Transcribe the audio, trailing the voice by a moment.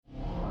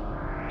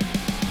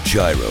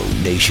Gyro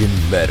Nation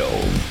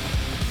Metal.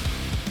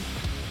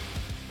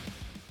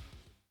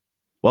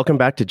 Welcome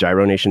back to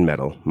Gyro Nation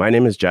Metal. My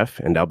name is Jeff,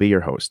 and I'll be your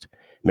host.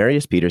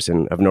 Marius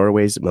Pedersen of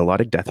Norway's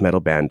melodic death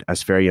metal band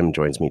Aspherium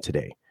joins me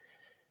today.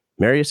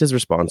 Marius is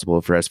responsible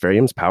for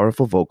Aspherium's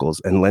powerful vocals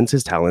and lends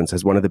his talents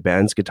as one of the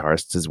band's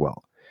guitarists as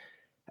well.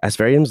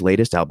 Aspherium's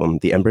latest album,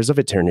 The Embers of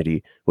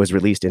Eternity, was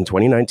released in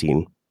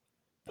 2019,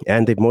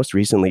 and they've most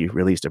recently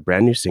released a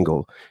brand new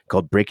single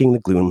called Breaking the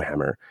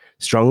Gloomhammer,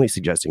 strongly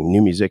suggesting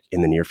new music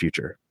in the near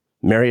future.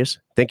 Marius,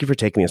 thank you for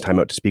taking this time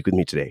out to speak with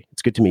me today.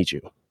 It's good to meet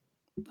you.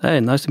 Hey,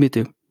 nice to meet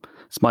you.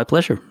 It's my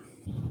pleasure.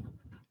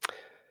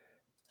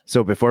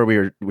 So before we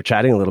were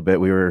chatting a little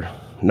bit, we were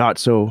not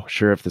so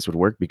sure if this would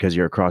work because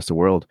you're across the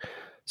world.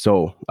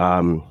 So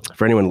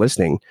for anyone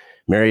listening,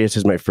 Marius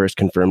is my first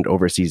confirmed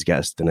overseas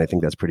guest, and I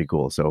think that's pretty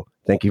cool. So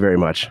thank you very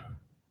much.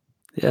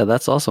 Yeah,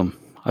 that's awesome.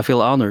 I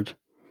feel honored.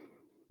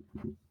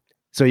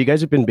 So you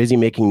guys have been busy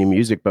making new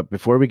music, but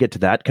before we get to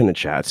that kind of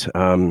chat,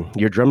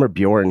 your drummer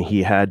Bjorn,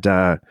 he had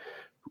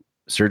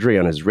surgery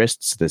on his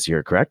wrists this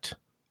year, correct?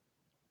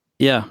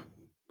 Yeah,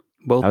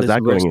 both. How's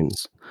that going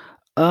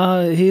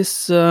in?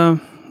 He's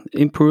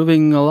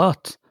improving a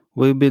lot.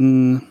 Me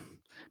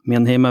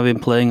and him have been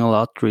playing a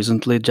lot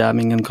recently,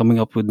 jamming and coming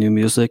up with new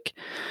music,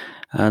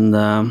 and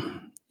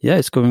yeah,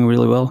 it's going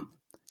really well.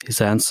 His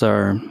hands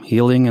are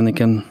healing, and he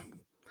can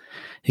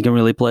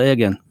really play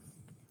again.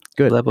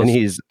 Good, That was and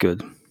he's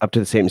good. Up to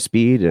the same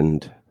speed,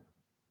 and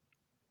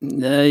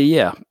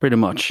Yeah, pretty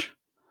much.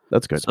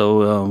 that's good.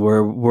 So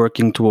we're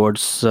working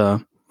towards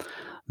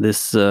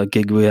this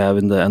gig we have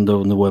in the end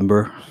of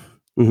November.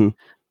 Mm-hmm.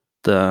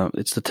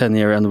 It's the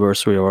 10-year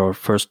anniversary of our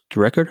first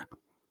record.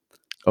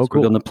 Oh, So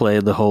cool. we're gonna play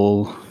the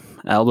whole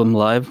album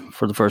live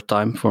for the first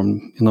time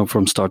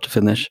from start to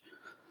finish.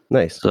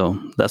 Nice. So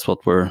that's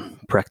what we're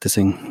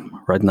practicing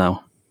right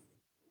now.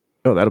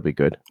 Oh, that'll be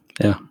good.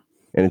 Yeah.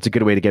 And it's a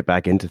good way to get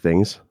back into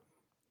things.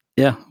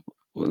 Yeah,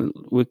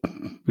 we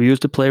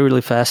used to play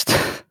really fast.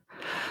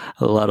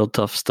 A lot of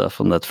tough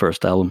stuff on that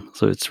first album,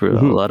 so it's a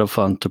lot of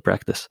fun to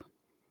practice.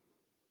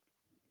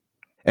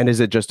 And is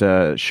it just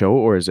a show,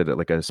 or is it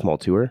like a small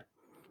tour?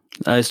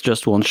 It's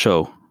just one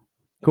show.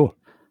 Cool.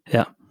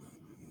 Yeah.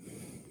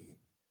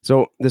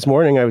 So this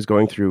morning I was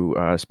going through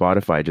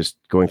Spotify, just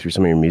going through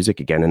some of your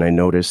music again, and I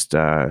noticed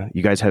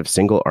you guys have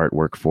single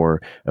artwork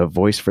for A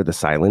Voice for the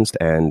Silenced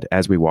and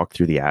As We Walk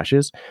Through the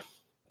Ashes.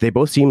 They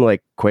both seem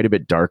like quite a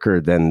bit darker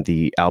than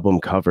the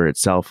album cover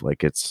itself.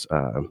 Like it's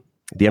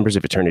The Embers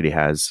of Eternity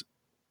has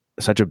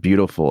such a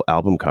beautiful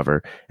album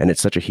cover, and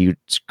it's such a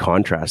huge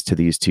contrast to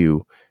these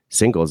two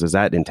singles. Is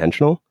that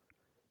intentional?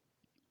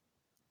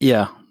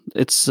 Yeah,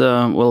 it's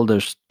well,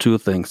 there's two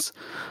things.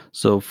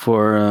 So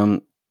for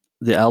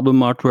the album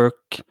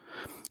artwork,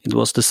 it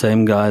was the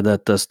same guy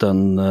that has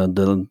done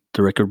the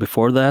record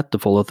before that, The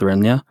Fall of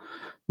Therenia,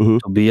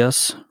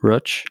 Tobias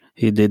Rutsch.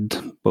 He did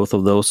both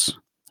of those.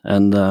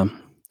 And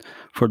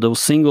for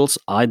those singles,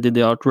 I did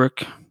the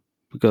artwork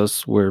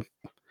because we're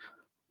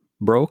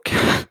broke.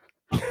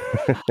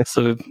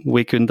 So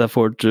we couldn't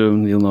afford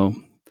to,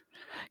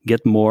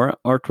 get more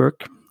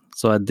artwork.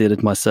 So I did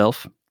it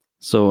myself.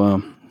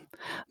 So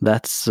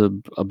that's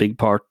a big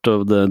part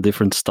of the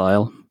different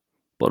style.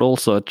 But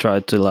also I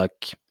tried to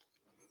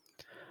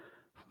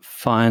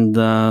find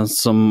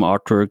some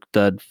artwork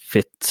that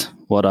fit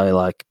what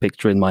I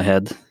picture in my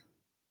head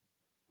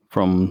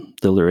from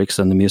the lyrics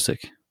and the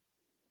music.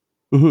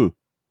 Mm-hmm.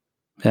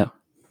 Yeah.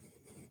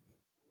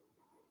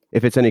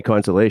 If it's any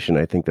consolation,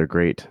 I think they're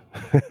great.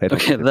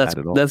 Okay,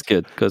 that's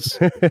good because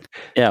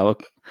I'm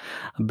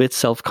a bit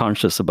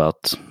self-conscious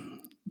about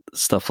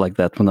stuff like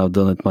that when I've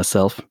done it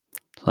myself.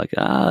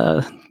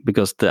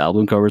 Because the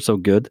album cover is so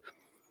good.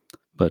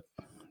 But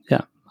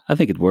yeah, I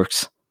think it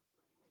works.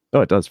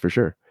 Oh, it does for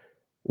sure.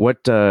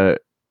 What's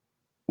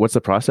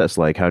the process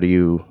like? How do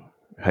you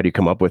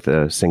come up with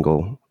a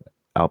single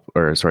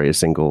a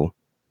single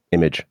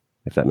image,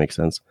 if that makes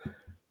sense?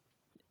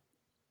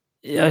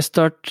 Yeah, I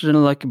start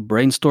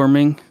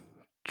brainstorming,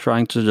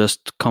 trying to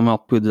just come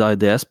up with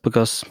ideas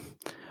because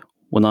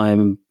when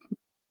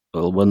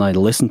I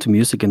listen to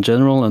music in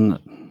general and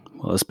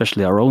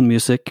especially our own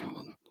music,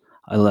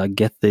 I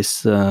get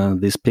these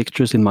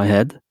pictures in my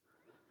head,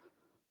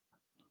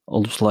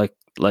 almost like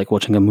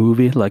watching a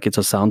movie, like it's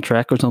a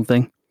soundtrack or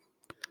something.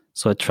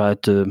 So I try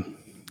to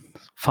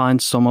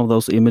find some of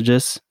those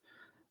images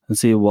and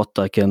see what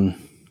I can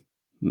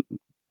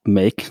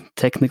make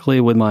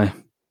technically with my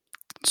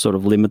sort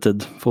of limited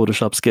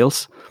Photoshop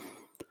skills.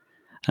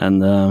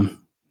 And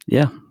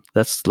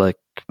that's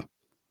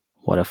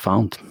what I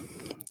found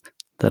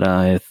that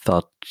I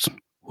thought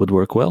would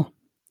work well.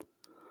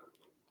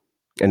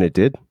 And it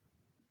did?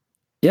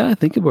 Yeah, I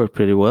think it worked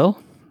pretty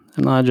well.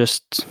 And I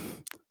just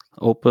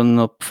open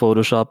up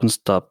Photoshop and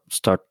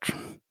start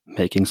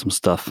making some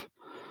stuff.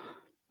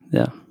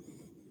 Yeah.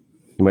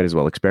 You might as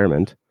well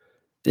experiment.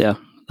 Yeah,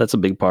 that's a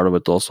big part of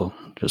it also.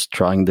 Just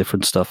trying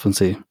different stuff and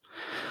see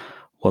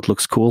what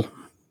looks cool.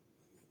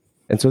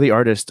 And so the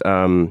artist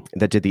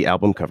that did the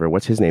album cover,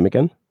 what's his name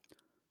again?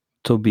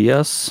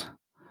 Tobias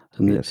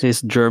And Yes.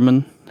 he's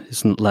German.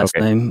 His last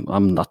Okay. name,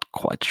 I'm not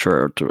quite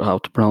sure how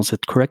to pronounce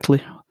it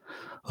correctly.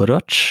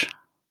 Roch,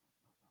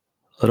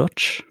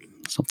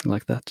 something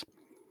like that.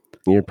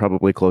 You're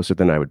probably closer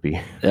than I would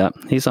be. Yeah,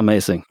 he's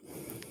amazing.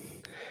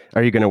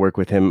 Are you going to work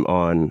with him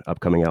on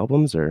upcoming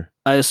albums, or?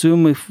 I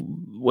assume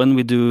when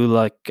we do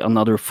like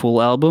another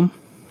full album,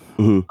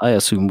 Mhm. I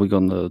assume we're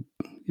gonna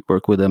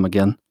work with him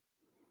again.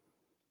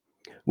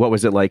 What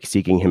was it like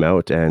seeking him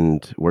out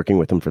and working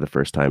with him for the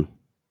first time?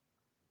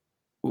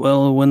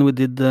 Well, when we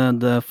did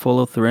the Fall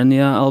of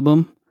Therenia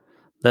album,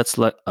 that's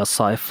like a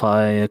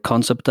sci-fi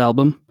concept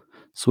album.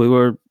 So we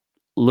were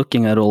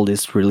looking at all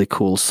this really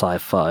cool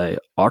sci-fi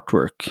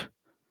artwork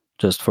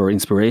just for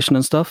inspiration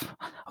and stuff.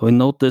 We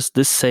noticed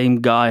this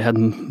same guy had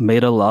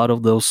made a lot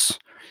of those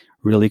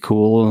really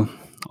cool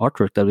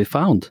artwork that we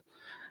found.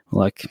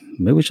 Like,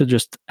 maybe we should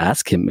just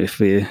ask him if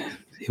he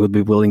would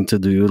be willing to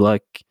do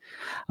like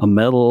a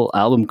metal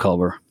album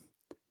cover.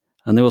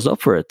 And he was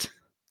up for it.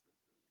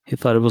 He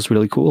thought it was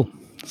really cool.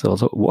 So I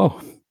was like,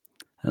 whoa.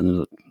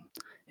 And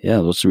yeah,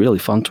 it was really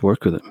fun to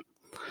work with him.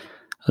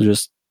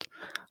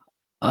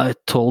 I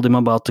told him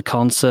about the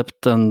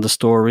concept and the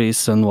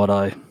stories and what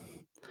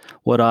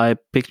I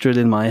pictured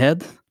in my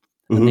head.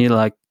 Mm-hmm. And he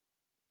like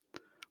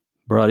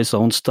brought his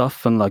own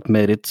stuff and like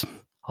made it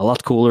a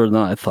lot cooler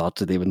than I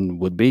thought it even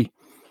would be.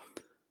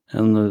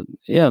 And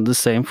yeah, the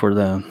same for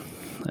the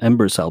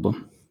Embers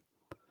album.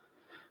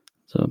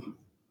 So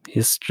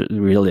he's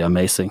really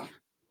amazing.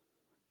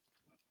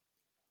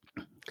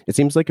 It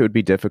seems like it would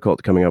be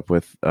difficult coming up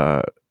with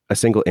a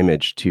single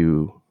image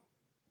to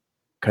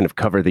kind of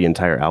cover the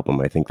entire album.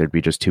 I think there'd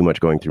be just too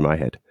much going through my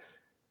head.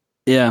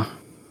 Yeah,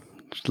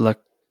 like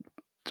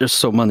there's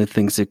so many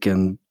things you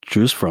can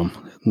choose from.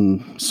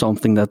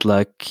 Something that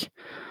like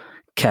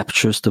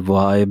captures the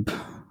vibe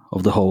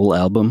of the whole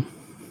album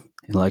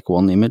in like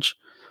one image.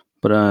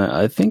 But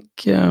I think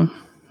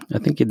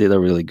he did a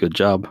really good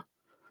job.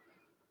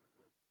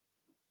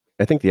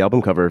 I think the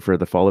album cover for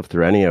The Fall of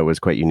Therenia was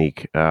quite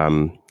unique.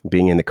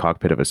 Being in the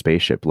cockpit of a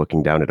spaceship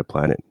looking down at a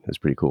planet is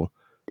pretty cool.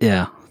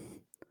 Yeah.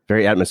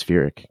 Very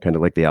atmospheric, kind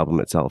of like the album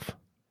itself.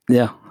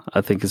 Yeah,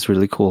 I think it's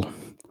really cool.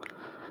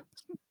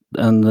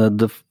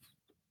 And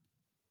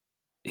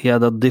he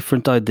had a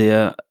different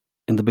idea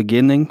in the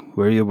beginning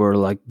where you were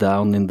like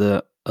down in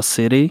a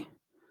city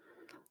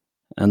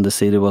and the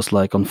city was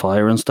like on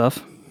fire and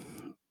stuff.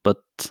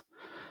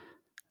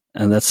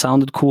 And that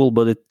sounded cool,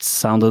 but it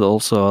sounded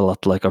also a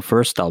lot like our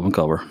first album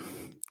cover.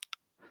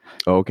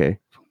 Oh, okay.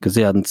 Because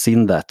he hadn't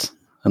seen that.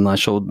 And I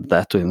showed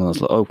that to him and I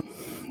was like, oh,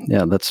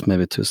 yeah, that's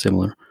maybe too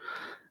similar.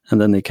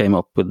 And then he came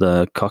up with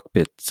the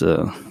cockpit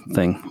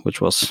thing, which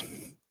was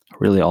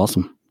really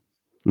awesome.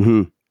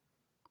 Mm-hmm.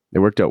 It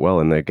worked out well.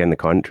 And again,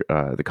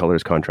 the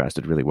colors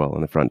contrasted really well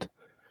on the front.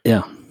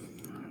 Yeah,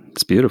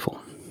 it's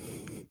beautiful.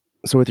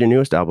 So with your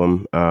newest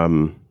album,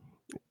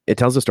 it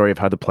tells the story of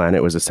how the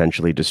planet was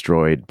essentially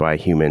destroyed by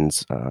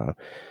humans, or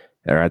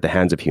at the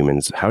hands of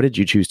humans. How did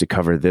you choose to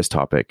cover this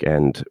topic,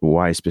 and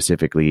why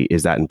specifically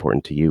is that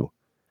important to you?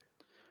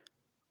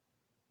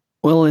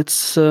 Well,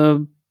 it's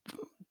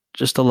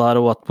just a lot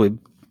of what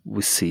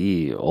we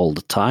see all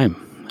the time,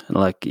 and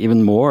like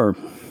even more,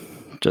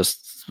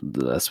 just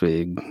as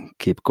we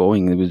keep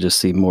going, we just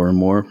see more and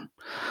more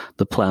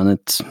the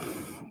planet,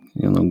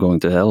 going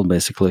to hell.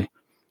 Basically,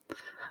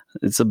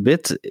 it's a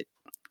bit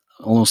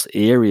almost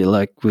eerie.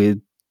 Like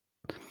we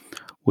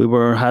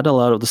had a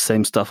lot of the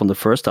same stuff on the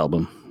first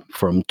album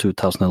from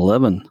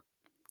 2011.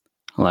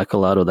 Like a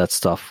lot of that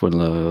stuff with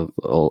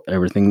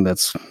everything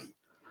that's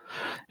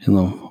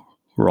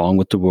wrong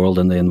with the world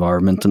and the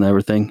environment and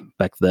everything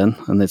back then,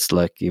 and it's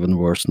like even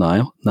worse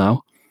now.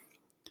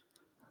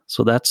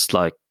 So that's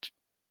like,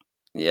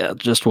 yeah,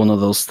 just one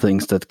of those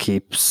things that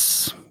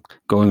keeps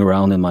going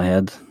around in my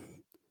head.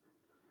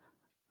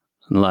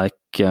 Like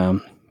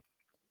the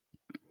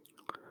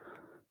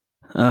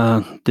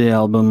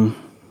album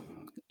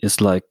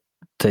is like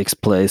takes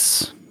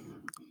place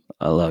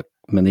like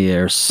many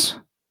years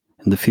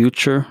in the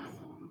future,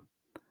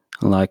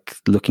 like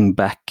looking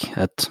back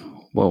at,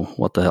 whoa,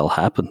 what the hell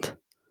happened?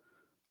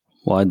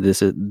 Why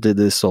did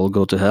this all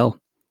go to hell?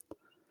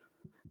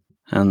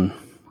 And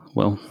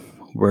well,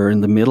 we're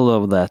in the middle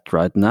of that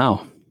right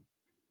now,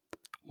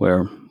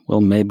 where,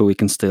 well, maybe we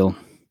can still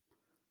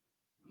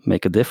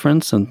make a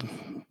difference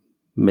and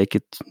make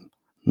it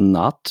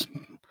not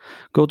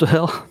go to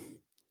hell.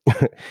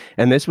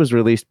 And this was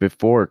released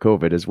before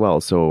COVID as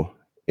well, so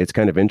it's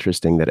kind of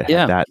interesting that it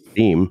had that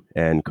theme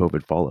and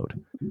COVID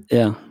followed.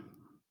 Yeah.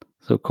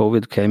 So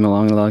COVID came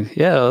along and like,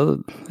 yeah,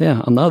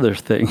 another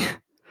thing.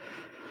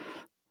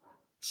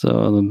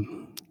 So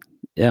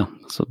yeah,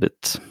 it's a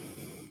bit,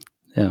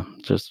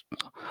 just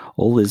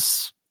all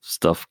this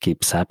stuff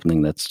keeps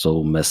happening that's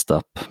so messed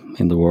up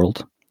in the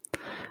world.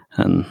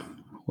 And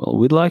well,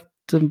 we'd like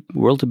the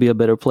world to be a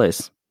better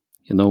place.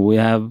 We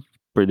have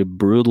pretty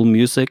brutal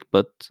music,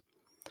 but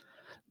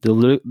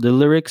the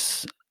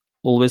lyrics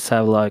always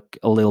have like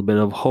a little bit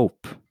of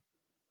hope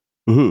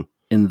in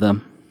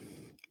them,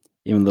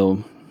 even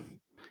though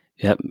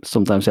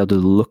sometimes you have to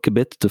look a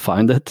bit to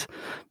find it,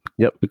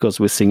 Yep. Because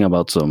we sing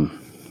about some,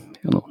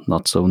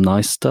 not so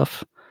nice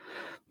stuff,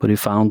 but you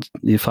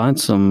find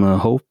some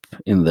hope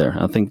in there.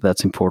 I think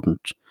that's important.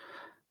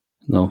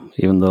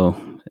 Even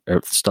though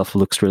stuff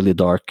looks really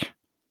dark,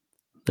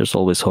 there's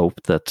always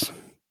hope that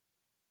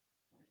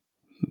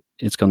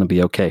it's going to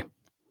be okay.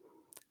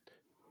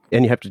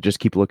 And you have to just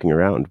keep looking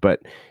around.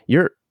 But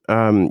your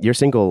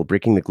single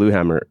 "Breaking the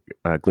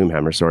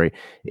Gloomhammer," sorry,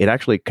 it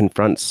actually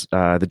confronts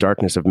the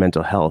darkness of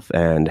mental health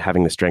and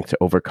having the strength to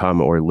overcome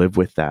or live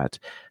with that.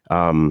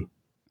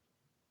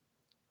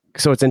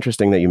 So it's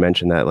interesting that you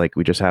mentioned that. Like,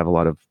 we just have a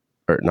lot of,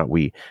 or not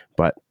we,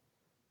 but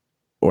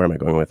where am I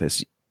going with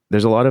this?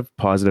 There's a lot of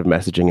positive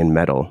messaging in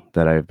metal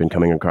that I've been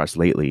coming across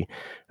lately.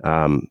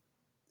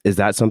 Is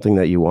that something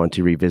that you want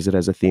to revisit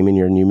as a theme in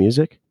your new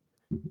music?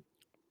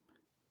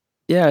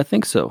 Yeah, I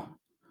think so.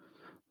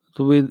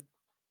 So with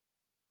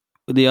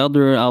the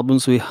other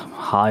albums, we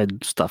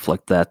hide stuff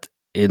like that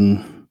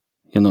in,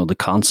 the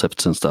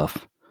concepts and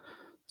stuff.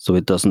 So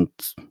it doesn't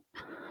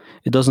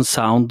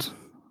sound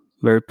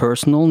very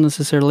personal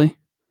necessarily,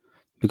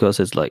 because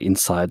it's like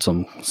inside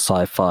some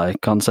sci-fi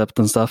concept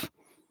and stuff.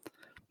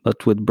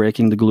 But with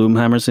Breaking the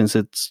Gloomhammer, since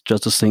it's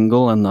just a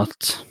single and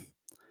not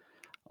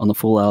on a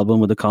full album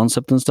with the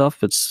concept and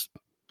stuff, it's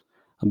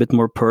a bit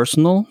more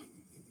personal,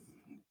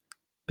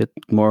 a bit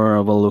more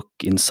of a look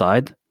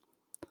inside.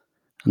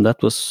 And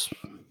that was,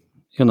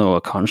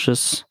 a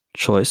conscious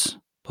choice,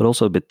 but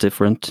also a bit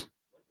different.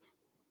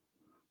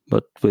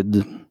 But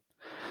with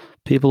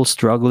people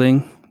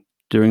struggling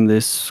during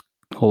this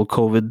whole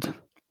COVID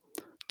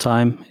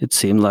time, it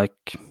seemed like,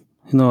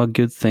 a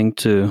good thing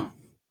to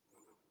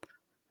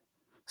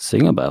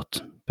sing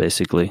about,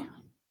 basically.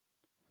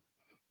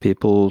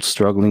 People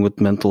struggling with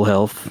mental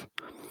health,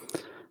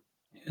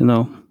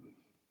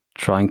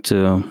 trying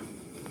to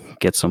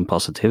get some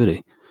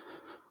positivity.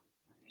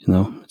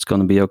 It's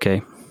going to be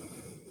okay.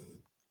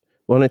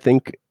 Well, and I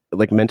think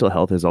like mental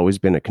health has always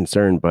been a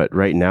concern, but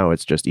right now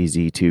it's just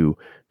easy to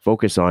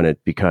focus on it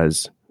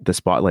because the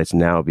spotlight's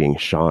now being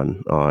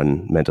shone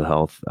on mental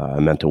health,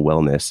 mental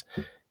wellness,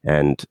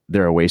 and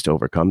there are ways to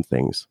overcome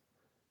things.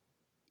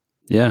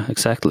 Yeah,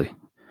 exactly.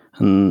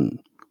 And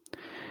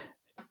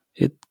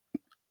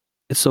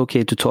it's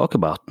okay to talk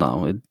about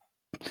now. It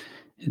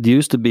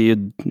used to be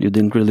you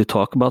didn't really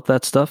talk about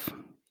that stuff,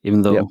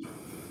 even though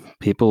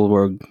people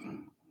were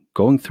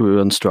going through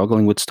and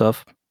struggling with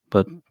stuff,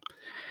 but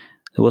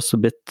it was a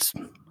bit,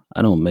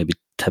 I don't know, maybe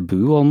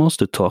taboo almost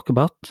to talk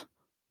about.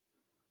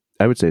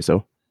 I would say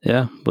so.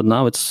 Yeah, but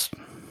now it's,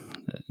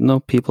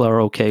 people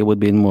are okay with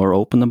being more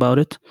open about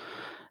it.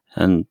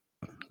 And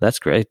that's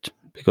great,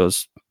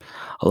 because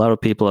a lot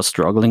of people are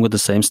struggling with the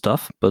same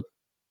stuff, but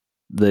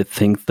they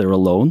think they're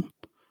alone,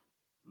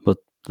 but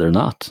they're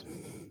not,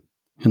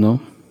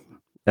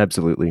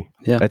 Absolutely.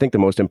 Yeah. I think the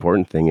most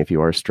important thing, if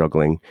you are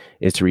struggling,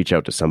 is to reach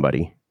out to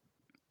somebody.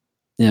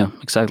 Yeah,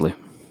 exactly.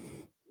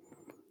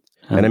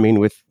 And I mean,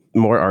 with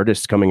more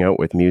artists coming out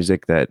with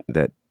music that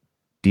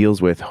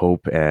deals with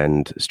hope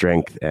and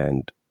strength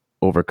and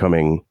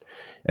overcoming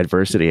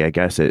adversity, I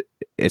guess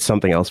it's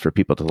something else for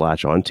people to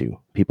latch onto.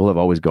 People have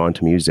always gone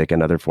to music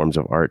and other forms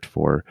of art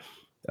for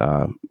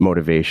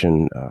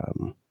motivation,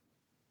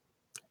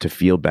 to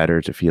feel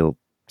better, to feel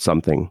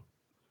something.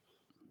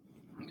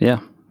 Yeah,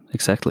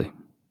 exactly.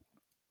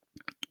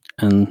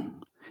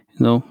 And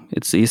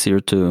it's easier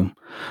to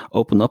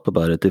open up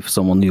about it if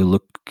someone you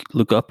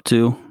look up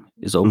to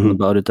is open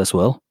about it as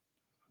well.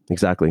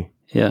 Exactly.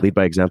 Yeah. Lead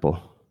by example.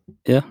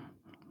 Yeah.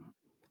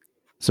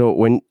 So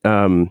when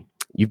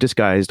you've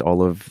disguised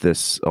all of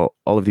these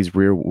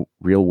real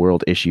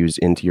world issues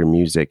into your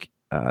music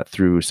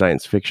through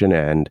science fiction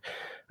and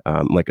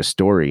like a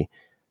story,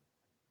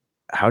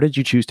 how did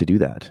you choose to do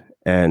that?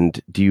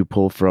 And do you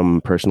pull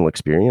from personal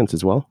experience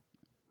as well?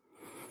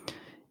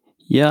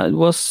 Yeah,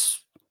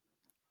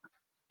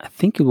 I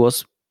think it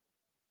was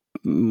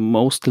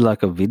mostly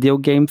like a video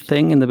game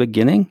thing in the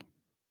beginning.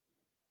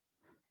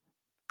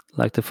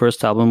 Like the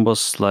first album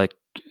was like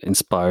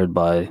inspired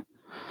by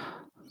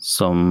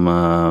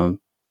some,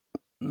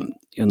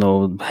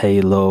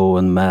 Halo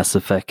and Mass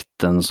Effect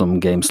and some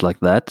games like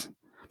that.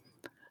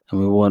 And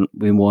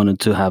we wanted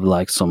to have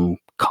like some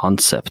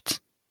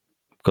concept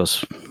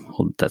because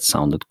that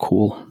sounded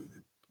cool.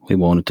 We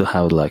wanted to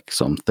have like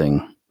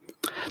something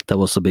that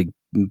was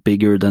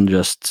bigger than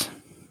just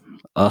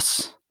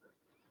us.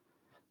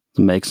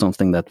 To make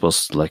something that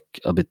was like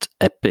a bit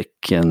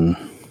epic and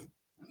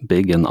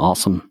big and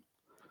awesome.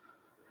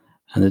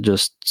 And it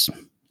just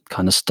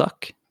kind of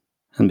stuck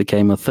and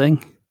became a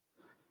thing.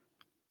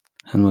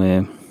 And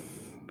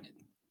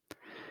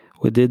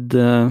we did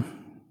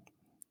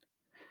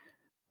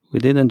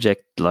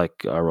inject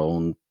like our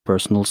own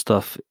personal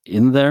stuff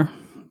in there,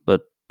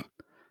 but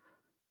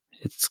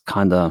it's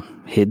kind of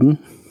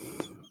hidden.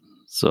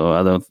 So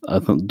I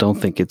don't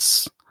think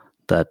it's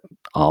that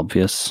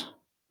obvious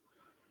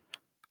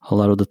a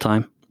lot of the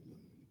time.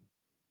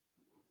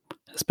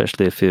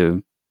 Especially if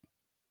you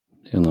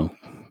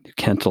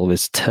can't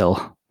always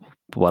tell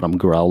what I'm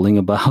growling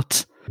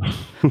about.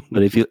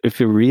 But if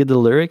you read the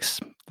lyrics,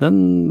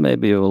 then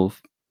maybe you'll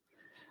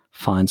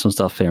find some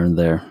stuff here and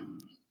there.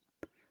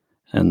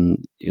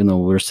 And,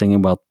 we're singing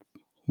about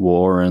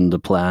war and the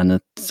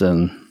planets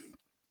and,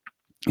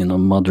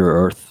 Mother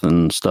Earth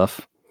and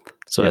stuff.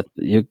 So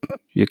you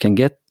can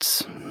get,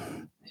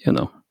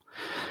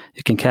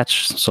 you can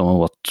catch some of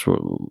what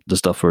the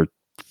stuff we're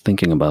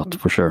thinking about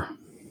for sure.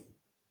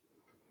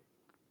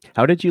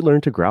 How did you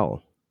learn to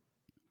growl?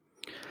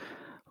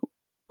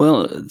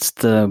 Well, it's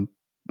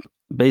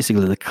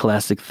basically the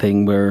classic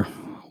thing where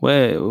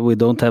we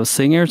don't have a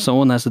singer,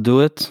 someone has to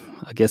do it.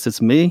 I guess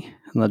it's me,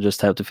 and I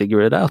just have to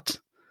figure it out.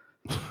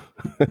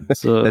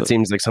 So that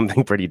seems like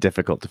something pretty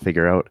difficult to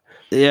figure out.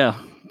 Yeah,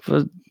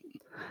 but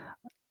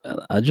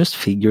I just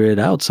figured it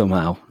out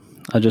somehow.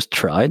 I just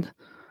tried.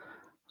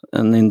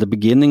 And in the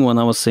beginning when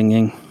I was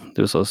singing,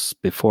 this was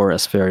before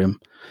Aspherium,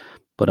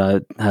 but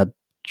I had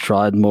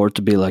tried more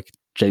to be like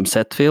James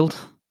Hetfield.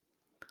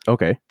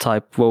 Okay.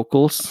 Type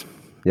vocals.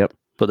 Yep.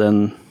 But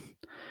then,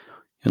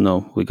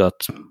 we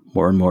got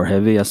more and more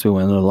heavy as we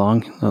went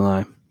along.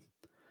 And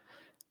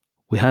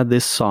we had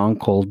this song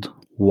called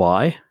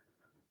Why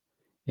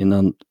in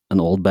an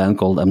old band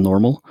called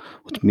Abnormal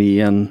with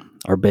me and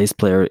our bass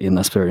player in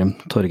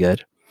Aspherium, Torgeir.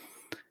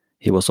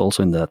 He was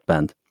also in that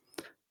band.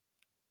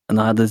 And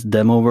I had this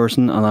demo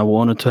version and I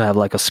wanted to have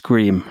like a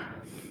scream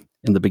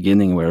in the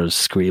beginning where I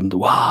screamed,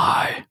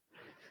 why?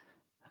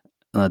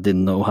 And I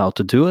didn't know how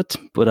to do it,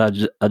 but I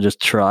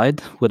just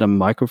tried with a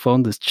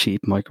microphone, this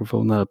cheap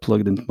microphone that I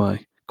plugged into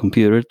my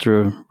computer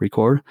to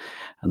record.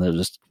 And I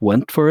just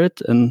went for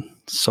it and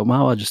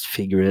somehow I just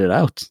figured it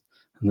out.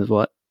 And it was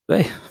like,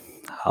 hey,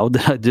 how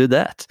did I do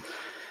that?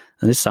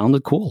 And it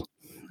sounded cool.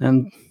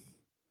 And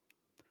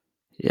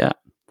yeah,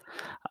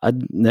 I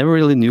never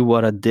really knew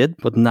what I did,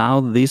 but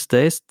now these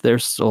days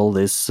there's all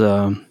this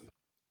on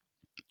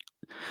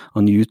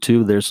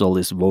YouTube. There's all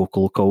these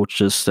vocal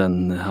coaches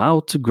and how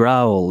to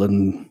growl,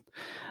 and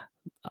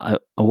I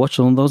watch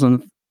all of those,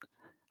 and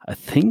I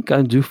think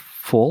I do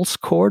false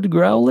chord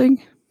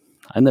growling.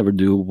 I never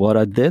do what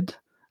I did.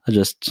 I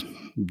just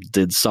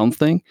did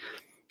something,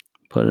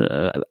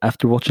 but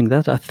after watching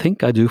that, I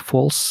think I do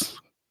false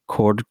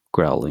chord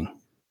growling.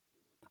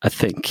 I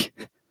think.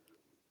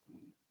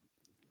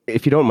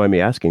 If you don't mind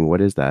me asking, what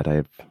is that? I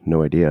have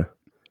no idea.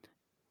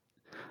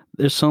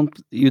 There's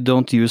you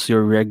don't use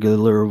your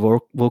regular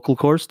vocal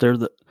cords. They're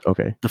the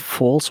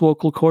false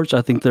vocal cords.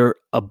 I think they're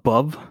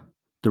above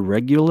the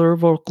regular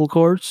vocal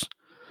cords.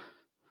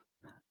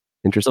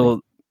 Interesting.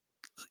 So,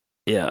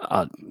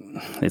 yeah,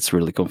 it's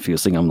really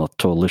confusing. I'm not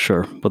totally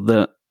sure.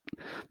 But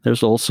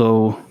there's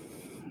also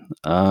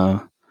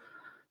some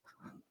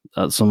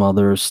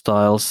other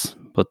styles,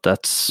 but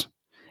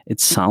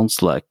it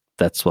sounds like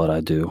that's what I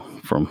do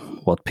from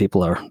what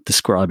people are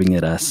describing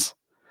it as.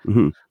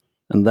 Mm-hmm.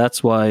 And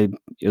that's why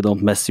you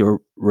don't mess your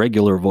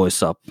regular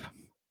voice up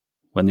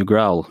when you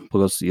growl,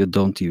 because you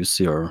don't use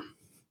your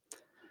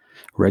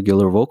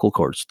regular vocal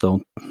cords.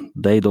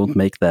 They don't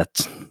make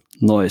that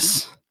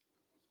noise.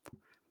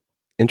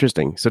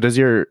 Interesting. So does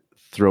your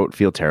throat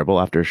feel terrible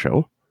after a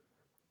show?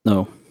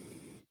 No.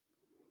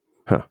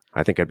 Huh.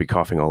 I think I'd be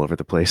coughing all over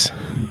the place.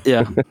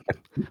 Yeah.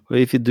 But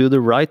if you do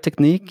the right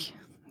technique,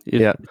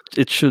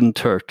 it shouldn't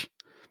hurt.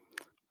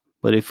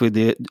 But if we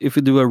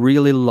do a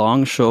really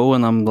long show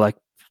and I'm like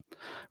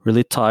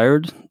really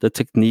tired, the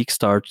technique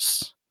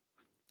starts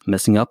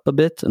messing up a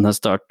bit, and I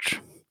start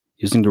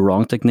using the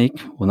wrong technique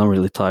when I'm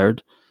really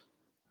tired,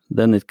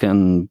 then it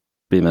can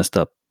be messed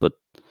up. But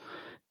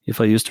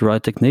if I use the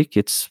right technique,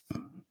 it's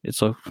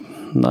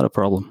not a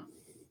problem.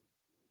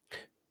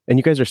 And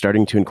you guys are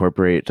starting to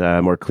incorporate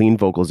more clean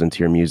vocals into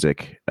your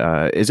music.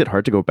 Is it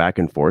hard to go back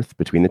and forth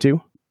between the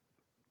two?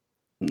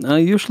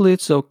 Usually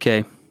it's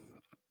okay.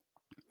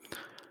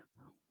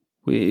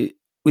 We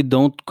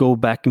don't go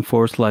back and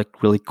forth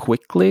like really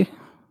quickly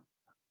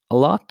a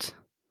lot.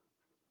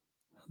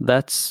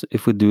 That's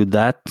if we do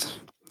that,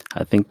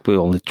 I think we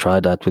only try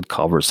that with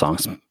cover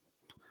songs,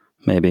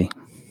 maybe.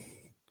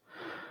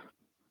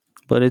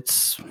 But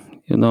it's,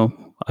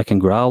 I can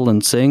growl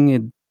and sing.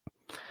 It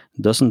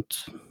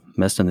doesn't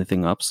mess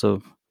anything up.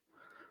 So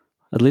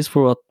at least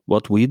for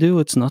what we do,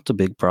 it's not a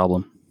big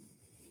problem.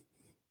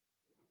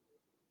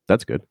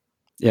 That's good.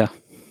 Yeah.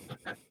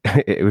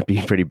 It would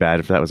be pretty bad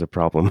if that was a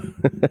problem.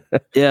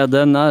 Yeah,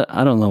 then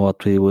I don't know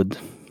what we would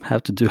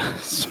have to do.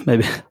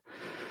 Maybe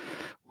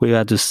we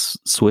had to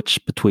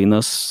switch between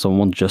us,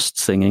 someone just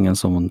singing and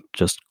someone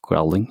just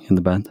growling in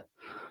the band,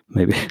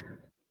 maybe.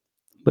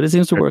 But it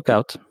seems to work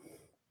out.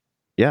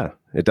 Yeah,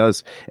 it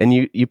does. And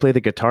you play the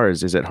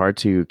guitars. Is it hard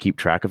to keep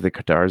track of the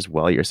guitars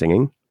while you're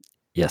singing?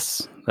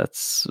 Yes,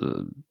 that's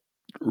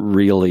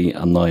really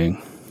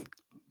annoying.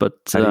 But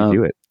how do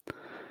you do it?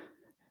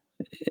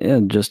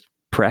 Yeah, just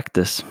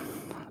practice.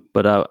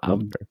 But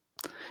I've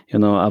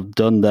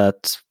done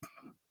that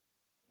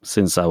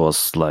since I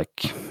was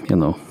like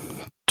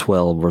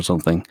 12 or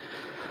something.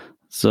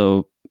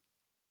 So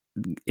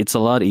it's a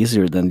lot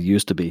easier than it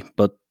used to be.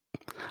 But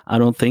I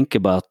don't think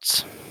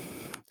about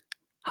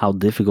how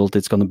difficult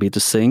it's going to be to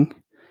sing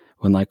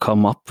when I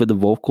come up with the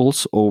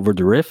vocals over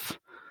the riff.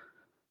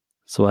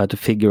 So I had to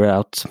figure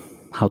out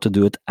how to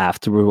do it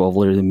after we've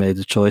already made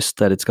the choice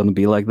that it's going to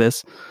be like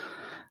this.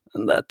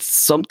 And that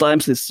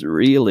sometimes it's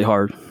really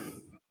hard.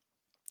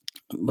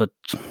 But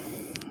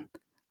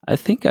I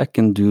think I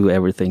can do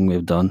everything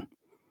we've done.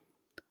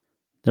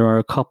 There are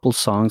a couple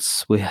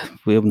songs we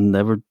have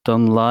never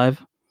done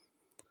live,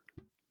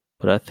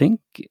 but I think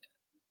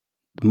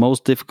the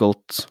most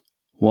difficult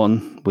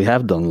one we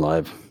have done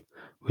live,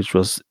 which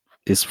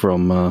is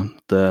from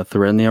the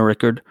Therenia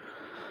record.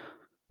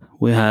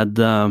 We had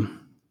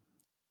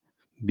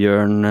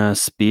Björn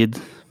Speed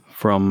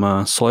from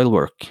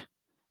Soilwork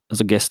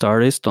as a guest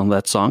artist on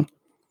that song.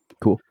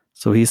 Cool.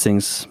 So he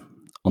sings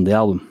on the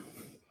album.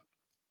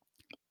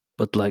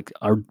 But like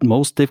our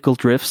most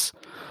difficult riffs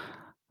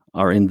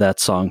are in that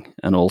song,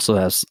 and also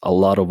has a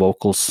lot of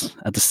vocals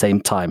at the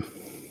same time.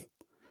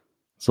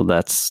 So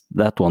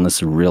that one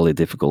is really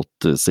difficult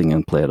to sing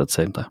and play at the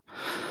same time.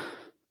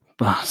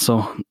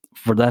 So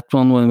for that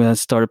one, when I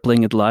started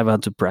playing it live, I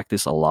had to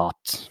practice a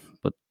lot.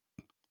 But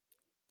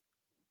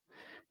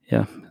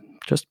yeah,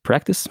 just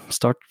practice.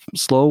 Start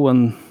slow,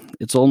 and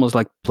it's almost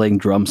like playing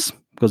drums,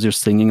 because you're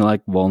singing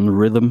like one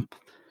rhythm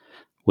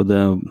with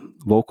the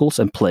vocals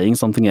and playing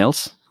something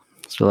else.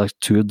 So like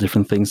two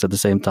different things at the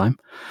same time.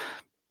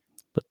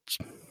 But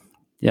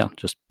yeah,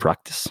 just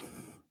practice.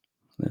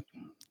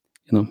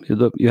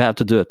 You have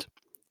to do it.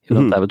 You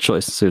don't have a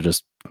choice, so you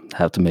just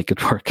have to make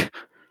it work.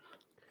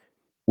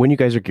 When you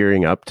guys are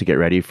gearing up to get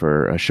ready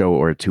for a show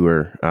or a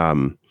tour,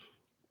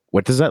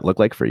 what does that look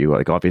like for you?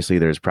 Like, obviously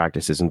there's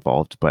practices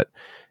involved, but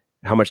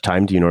how much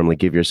time do you normally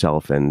give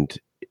yourself, and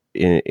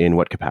in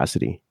what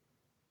capacity?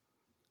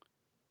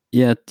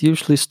 Yeah, it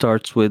usually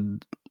starts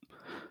with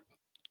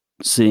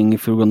seeing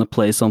if we're going to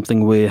play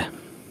something we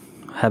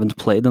haven't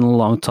played in a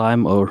long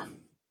time, or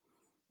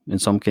in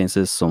some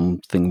cases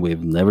something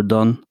we've never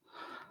done.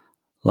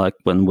 Like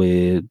when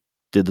we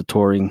did the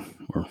touring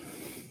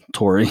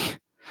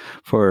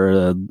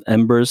for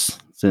Embers,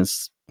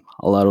 since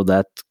a lot of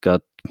that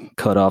got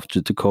cut off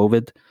due to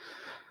COVID.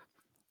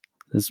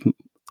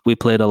 We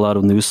played a lot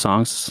of new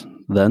songs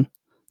then,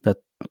 that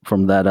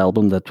from that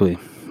album that we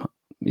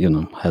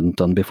hadn't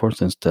done before,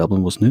 since the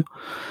album was new.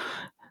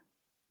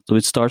 So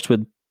it starts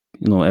with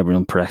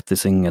everyone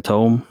practicing at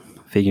home,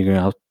 figuring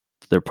out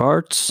their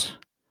parts,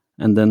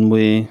 and then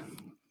we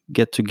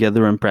get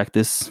together and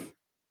practice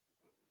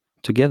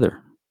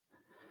together,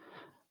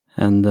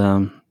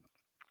 and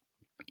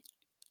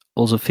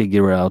also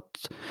figure out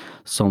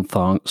some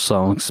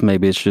songs.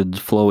 Maybe it should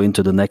flow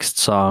into the next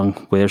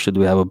song. Where should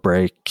we have a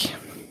break?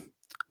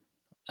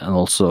 And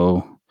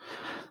also,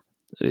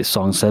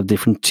 songs have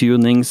different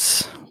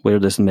tunings. Where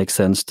does it make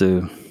sense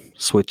to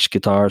switch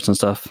guitars and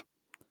stuff?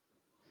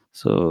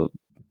 So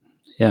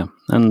yeah,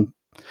 and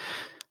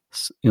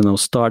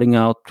starting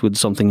out with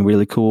something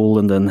really cool,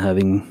 and then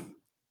having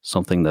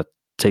something that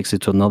takes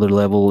it to another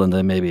level, and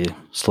then maybe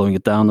slowing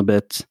it down a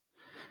bit,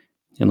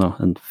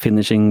 and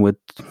finishing with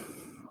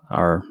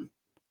our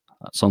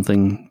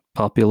something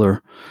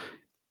popular,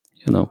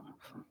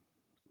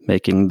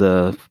 making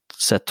the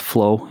set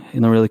flow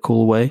in a really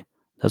cool way.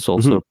 That's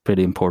also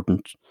pretty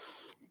important.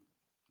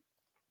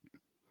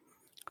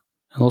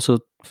 And also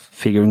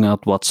figuring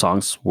out what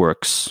songs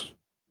works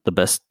the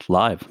best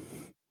live.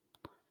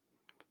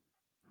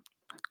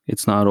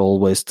 It's not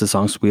always the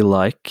songs we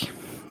like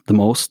the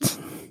most,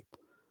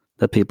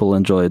 that people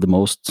enjoy the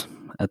most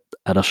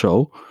at a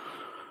show.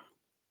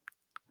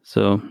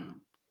 So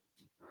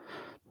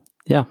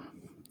yeah,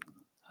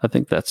 I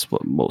think that's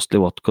mostly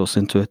what goes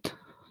into it.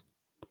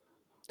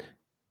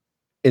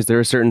 Is there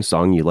a certain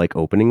song you like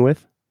opening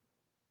with?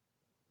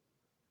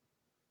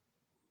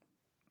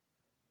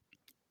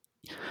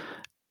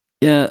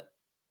 Yeah,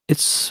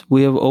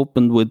 we have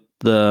opened with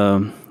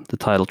the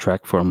title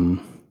track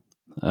from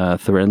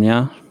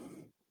Therenia.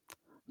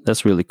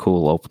 That's really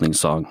cool opening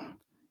song.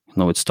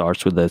 It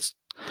starts with this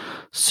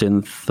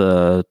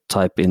synth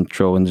type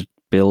intro, and it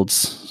builds.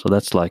 So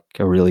that's like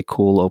a really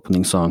cool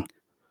opening song.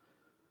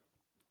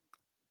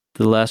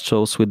 The last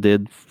shows we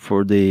did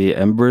for the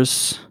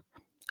Embers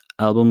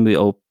album, we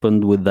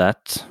opened with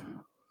that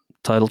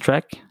title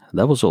track.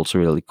 That was also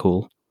really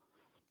cool.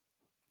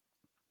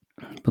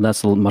 But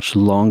that's a much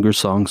longer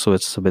song, so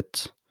it's a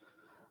bit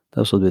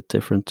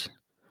different.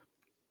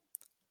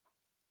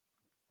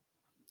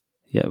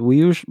 Yeah,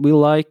 we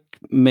like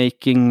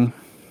making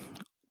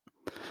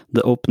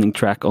the opening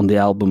track on the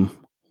album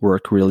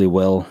work really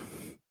well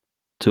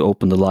to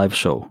open the live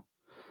show.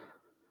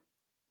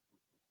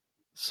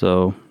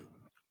 So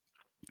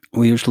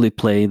we usually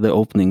play the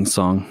opening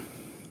song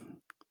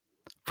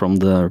from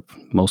the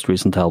most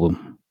recent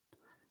album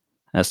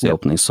as the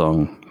opening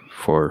song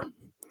for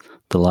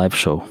the live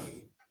show,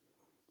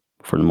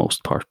 for the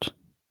most part.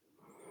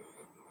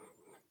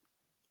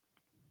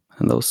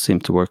 And those seem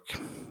to work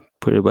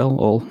pretty well,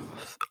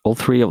 all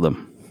three of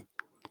them.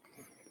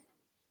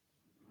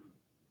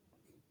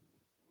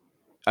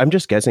 I'm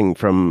just guessing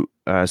from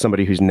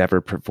somebody who's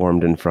never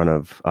performed in front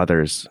of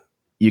others,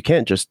 you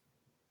can't just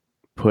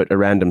put a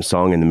random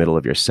song in the middle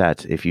of your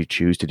set if you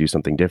choose to do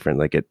something different.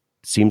 Like, it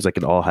seems like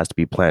it all has to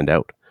be planned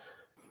out.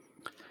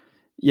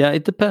 Yeah,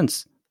 it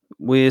depends.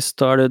 We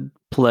started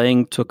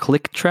playing to a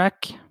click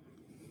track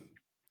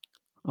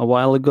a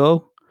while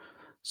ago,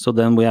 so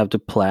then we have to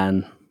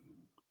plan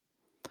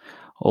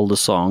all the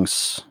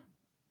songs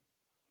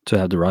to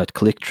have the right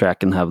click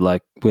track and have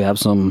we have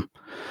some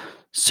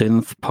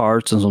synth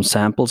parts and some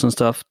samples and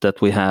stuff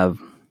that we have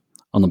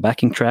on the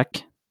backing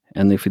track,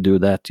 and if you do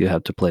that you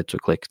have to play to a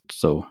click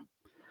so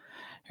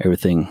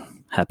everything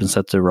happens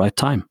at the right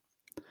time.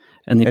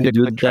 And if you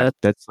do that,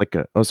 that's like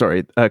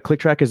a click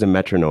track is a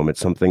metronome.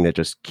 It's something that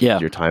just keeps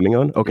your timing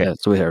on. Okay. Yeah,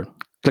 so we hear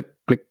click,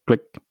 click,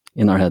 click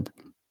in our head.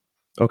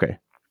 Okay.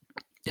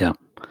 Yeah.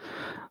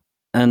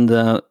 And,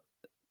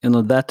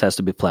 that has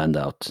to be planned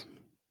out.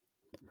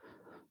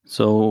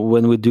 So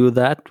when we do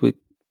that,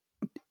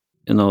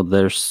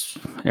 there's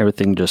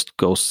everything just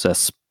goes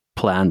as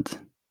planned.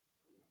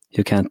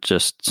 You can't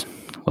just,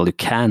 you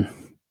can.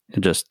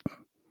 You just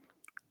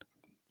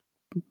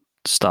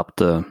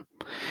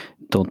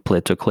don't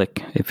play to a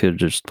click if you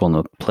just want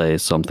to play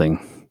something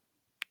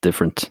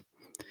different.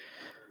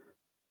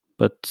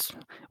 But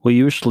we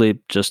usually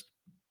just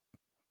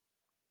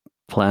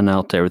plan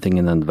out everything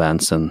in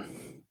advance and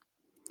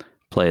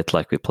play it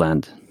like we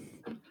planned.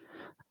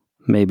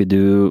 Maybe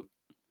do,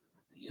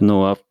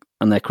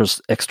 an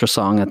extra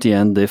song at the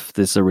end if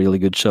this is a really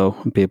good show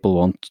and people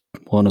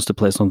want us to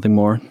play something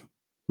more.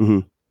 Mm-hmm.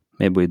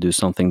 Maybe we do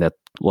something that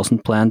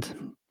wasn't planned.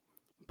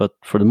 But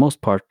for the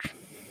most part,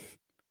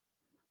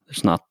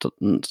 it's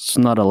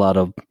not a lot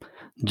of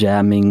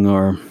jamming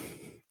or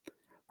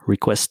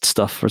request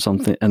stuff or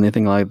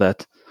anything like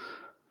that.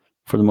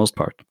 For the most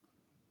part.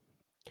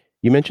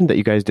 You mentioned that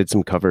you guys did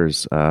some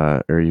covers,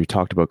 or you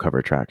talked about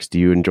cover tracks. Do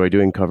you enjoy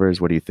doing covers?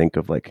 What do you think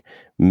of like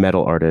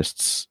metal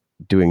artists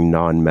doing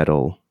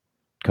non-metal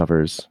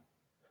covers?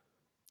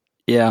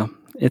 Yeah,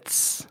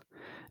 it's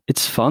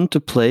fun to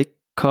play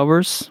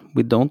covers. I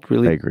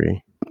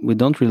agree. We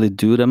don't really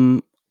do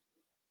them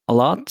a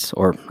lot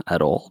or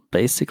at all.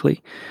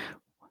 Basically,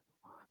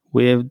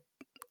 we've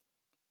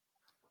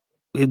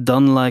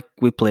done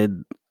we played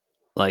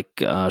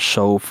a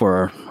show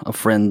for a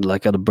friend,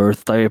 like at a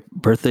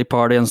birthday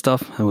party and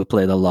stuff, and we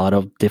played a lot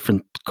of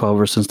different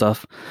covers and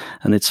stuff,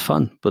 and it's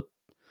fun. But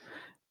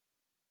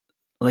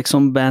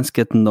some bands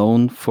get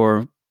known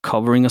for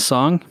covering a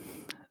song,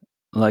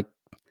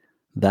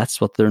 that's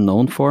what they're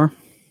known for,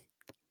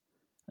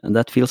 and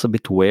that feels a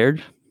bit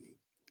weird.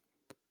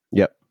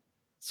 Yep.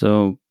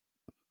 So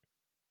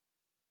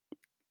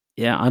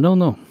yeah, I don't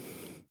know.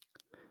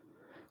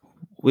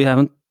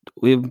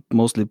 We've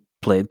mostly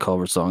played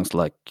cover songs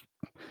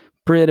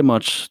pretty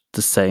much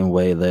the same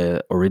way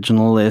the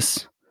original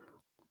is,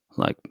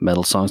 like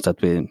metal songs that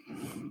we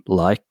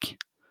like.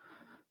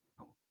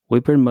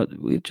 We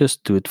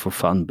just do it for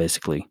fun,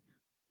 basically.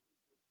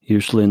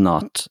 Usually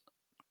not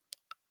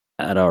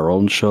at our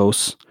own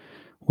shows.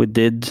 We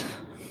did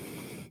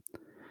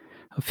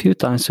a few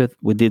times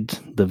we did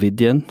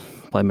Davidian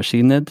by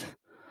Machine Head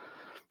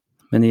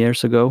many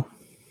years ago.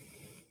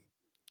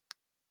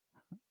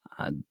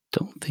 I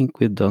don't think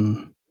we've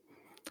done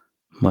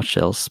much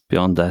else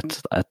beyond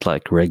that at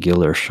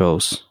regular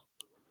shows.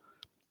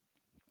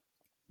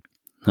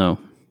 No.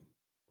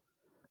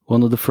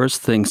 One of the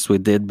first things we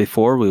did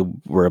before we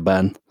were a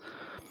band,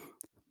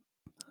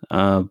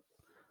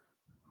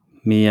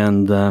 me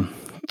and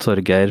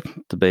Torgeir,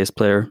 the bass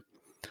player,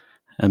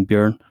 and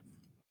Björn,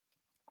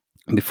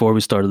 before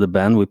we started the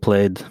band, we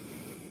played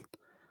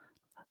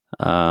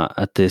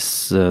at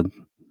this.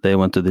 They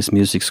went to this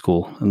music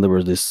school, and there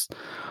were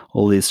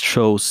all these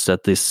shows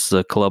at this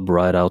club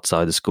right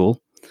outside the school.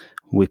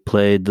 We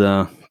played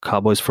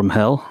Cowboys from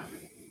Hell,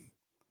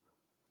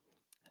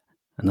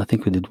 and I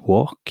think we did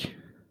Walk.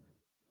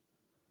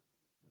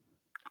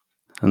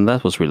 And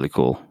that was really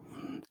cool.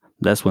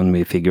 That's when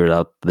we figured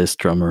out this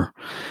drummer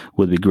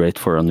would be great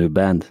for a new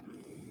band.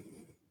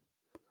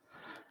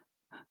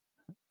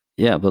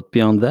 Yeah, but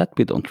beyond that,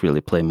 we don't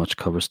really play much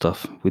cover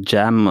stuff. We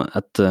jam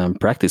at the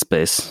practice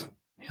space,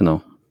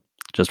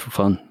 just for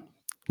fun.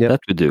 Yep.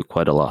 That we do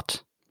quite a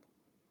lot.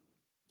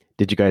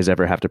 Did you guys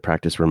ever have to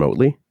practice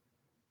remotely?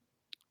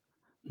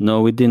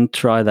 No, we didn't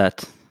try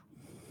that.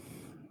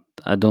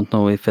 I don't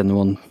know if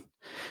anyone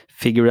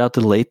figured out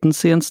the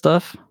latency and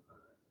stuff.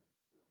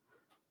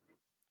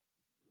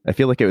 I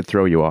feel like it would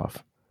throw you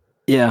off.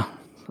 Yeah.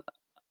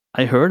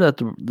 I heard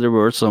that there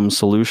were some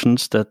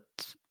solutions that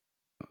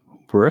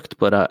worked,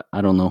 but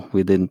I don't know.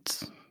 We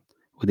didn't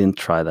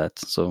try that.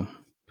 So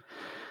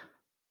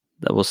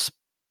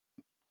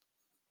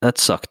that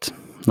sucked,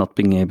 not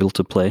being able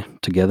to play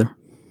together.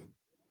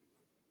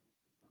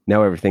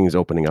 Now everything's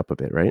opening up a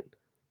bit, right?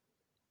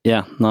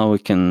 Yeah, now we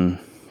can,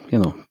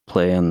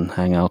 play and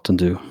hang out and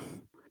do.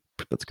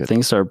 That's good.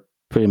 Things are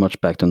pretty much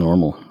back to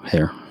normal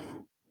here.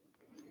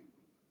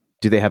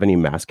 Do they have any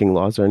masking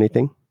laws or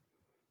anything?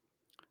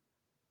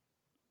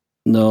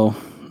 No,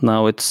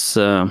 now it's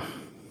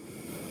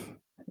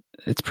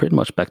pretty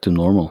much back to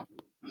normal.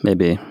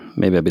 Maybe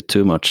a bit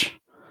too much.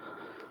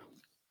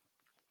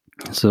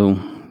 So,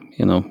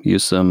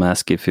 use a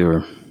mask if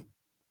you're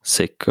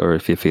sick or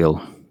if you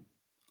feel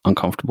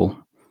uncomfortable.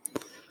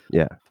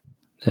 Yeah.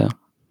 Yeah,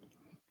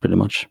 pretty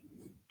much.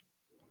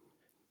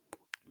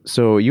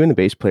 So you and the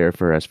bass player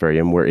for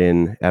Aspherium were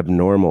in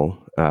Abnormal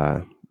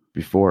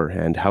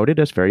beforehand. How did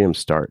Aspherium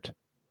start?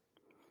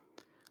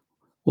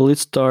 Well, it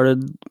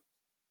started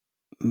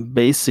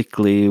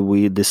basically,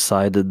 we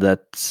decided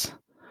that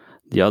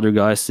the other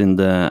guys in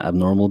the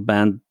Abnormal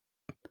band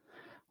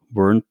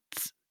weren't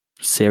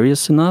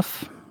serious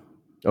enough.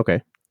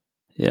 Okay.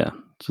 Yeah,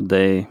 so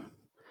they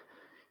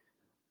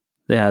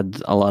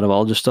had a lot of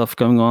other stuff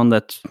going on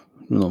that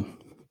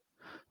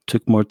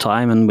took more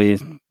time, and we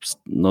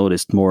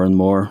noticed more and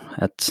more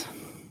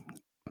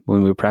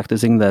when we were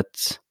practicing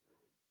that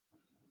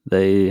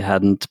they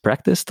hadn't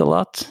practiced a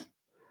lot,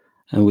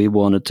 and we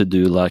wanted to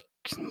do like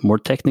more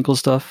technical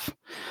stuff,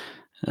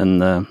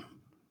 and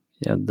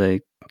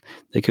they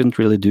couldn't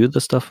really do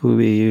the stuff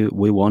we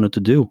wanted to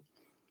do.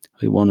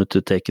 We wanted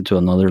to take it to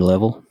another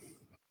level,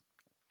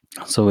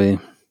 so we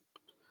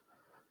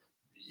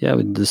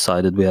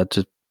decided we had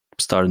to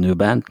start a new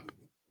band.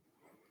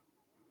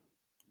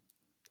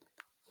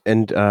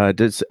 And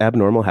does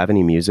Abnormal have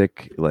any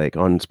music like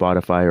on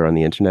Spotify or on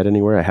the internet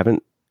anywhere? I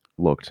haven't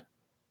looked.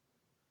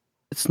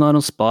 It's not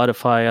on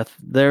Spotify.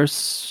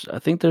 I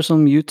think there's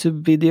some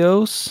YouTube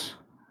videos.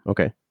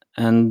 Okay.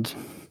 And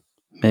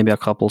maybe a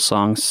couple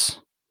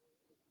songs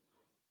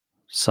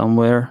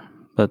somewhere,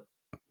 but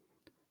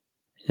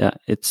yeah,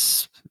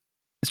 it's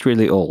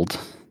really old.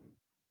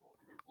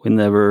 We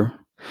never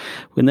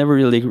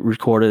really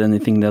recorded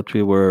anything that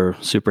we were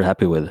super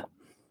happy with.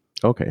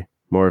 Okay.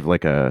 More of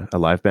like a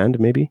live band,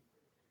 maybe?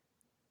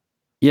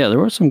 Yeah, there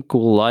were some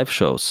cool live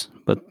shows,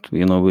 but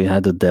we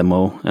had a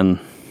demo and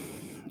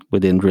we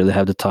didn't really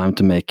have the time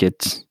to make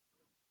it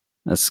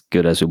as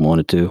good as we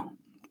wanted to.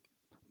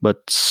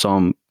 But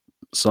some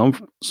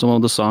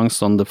of the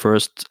songs on the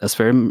first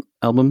Aspherium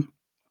album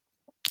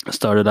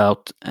started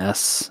out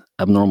as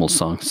Abnormal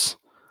songs.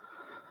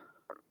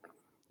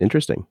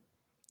 Interesting.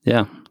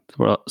 Yeah,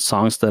 there were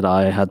songs that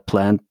I had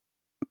planned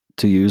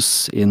to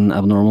use in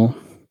Abnormal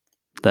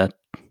that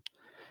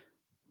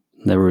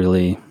never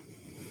really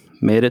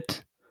made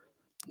it,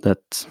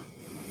 that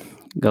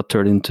got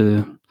turned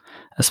into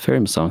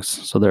Aspherium songs.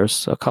 So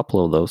there's a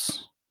couple of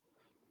those.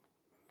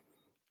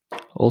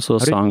 Also a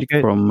song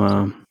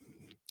from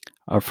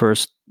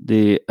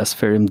the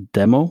Aspherium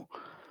demo.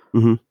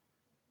 Mm-hmm.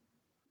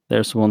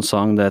 There's one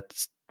song that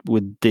we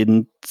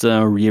didn't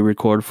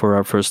re-record for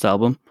our first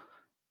album.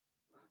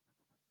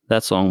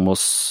 That song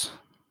was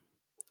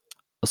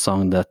a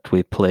song that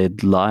we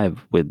played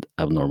live with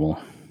Abnormal.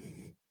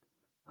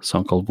 A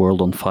song called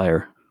World on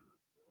Fire.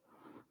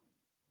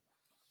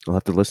 I'll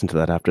have to listen to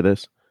that after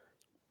this.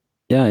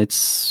 Yeah, I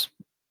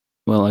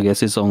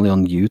guess it's only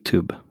on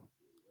YouTube.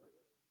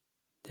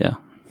 Yeah.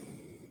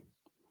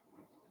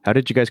 How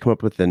did you guys come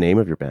up with the name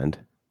of your band?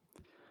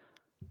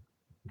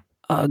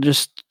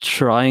 Just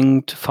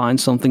trying to find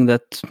something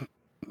that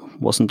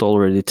wasn't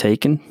already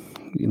taken,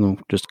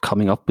 just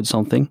coming up with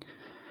something.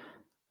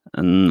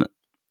 And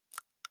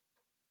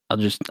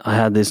I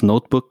had this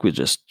notebook with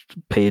just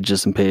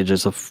pages and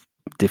pages of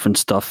different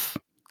stuff.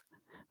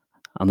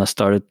 And I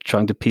started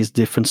trying to piece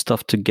different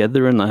stuff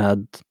together, and I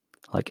had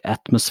like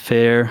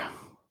atmosphere,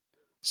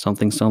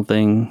 something,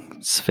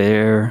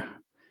 sphere.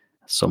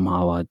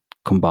 Somehow I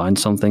combined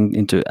something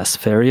into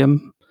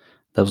Aspherium.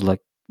 That was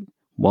like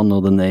one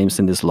of the names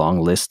in this long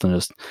list, and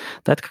just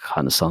that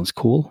kind of sounds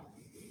cool.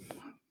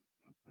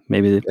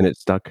 Maybe and it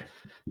stuck.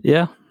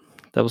 Yeah,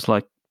 that was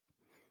like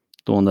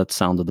the one that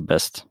sounded the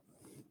best,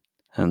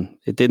 and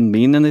it didn't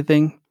mean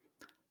anything.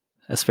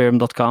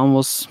 Aspherium.com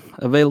was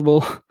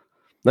available.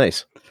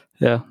 Nice.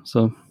 Yeah,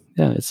 so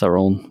yeah, it's our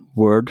own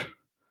word.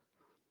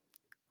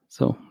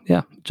 So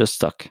yeah, just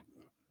stuck.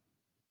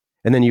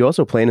 And then you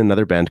also play in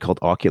another band called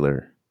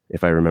Okular,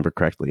 if I remember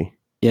correctly.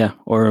 Yeah,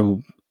 or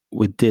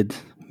we did,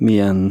 me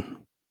and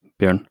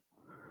Björn.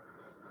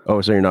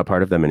 Oh, so you're not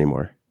part of them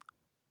anymore?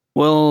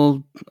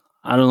 Well,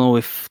 I don't know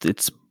if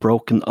it's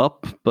broken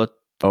up, but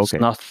okay.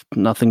 It's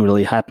nothing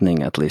really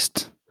happening, at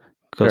least.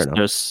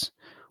 Because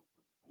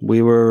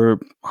we were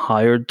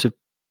hired to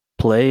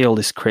play all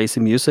this crazy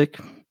music.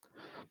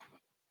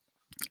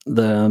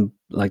 The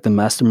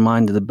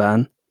mastermind of the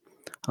band,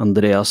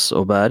 Andreas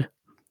Aubert,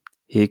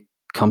 he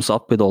comes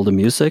up with all the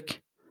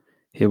music.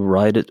 He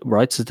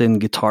writes it in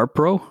Guitar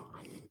Pro,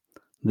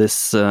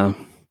 this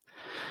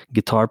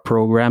guitar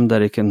program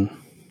that he can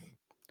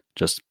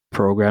just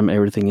program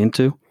everything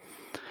into.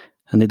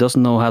 And he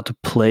doesn't know how to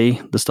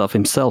play the stuff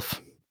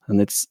himself. And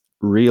it's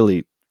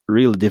really,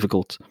 really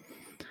difficult.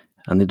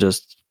 And he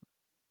just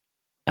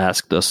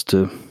asked us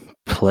to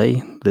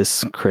play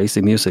this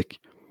crazy music.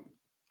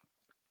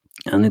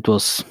 And it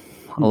was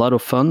a lot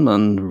of fun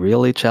and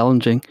really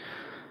challenging.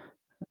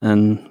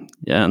 And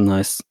yeah, and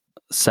I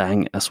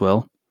sang as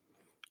well.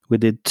 We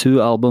did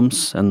 2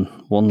 albums and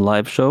 1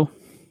 live show.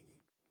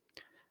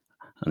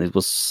 And it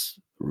was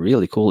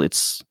really cool.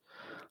 It's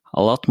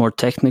a lot more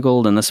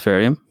technical than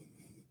Aspherium.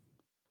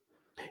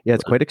 Yeah,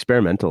 it's quite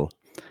experimental.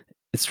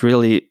 It's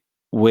really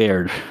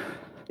weird.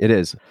 It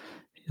is.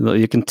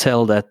 You can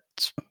tell that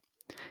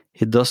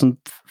he doesn't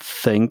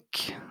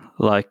think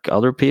like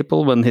other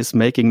people when he's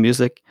making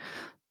music.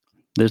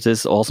 there's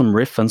this awesome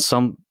riff and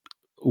some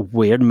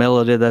weird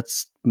melody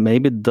that's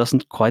maybe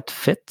doesn't quite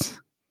fit,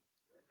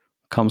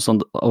 comes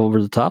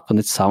over the top, and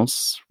it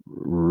sounds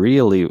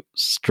really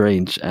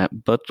strange,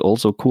 but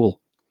also cool.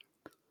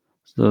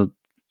 So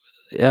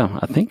yeah,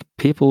 I think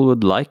people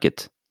would like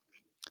it.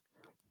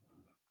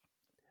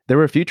 There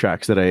were a few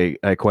tracks that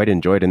I quite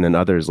enjoyed, and then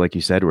others, like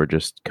you said, were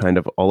just kind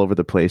of all over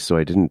the place. So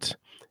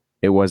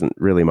it wasn't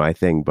really my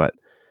thing, but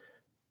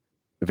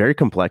very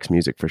complex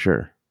music for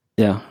sure.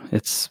 Yeah,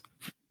 it's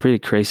pretty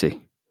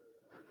crazy,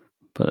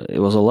 but it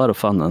was a lot of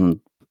fun and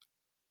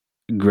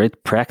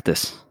great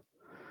practice.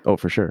 Oh,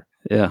 for sure.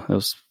 Yeah, it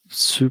was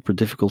super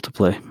difficult to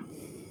play.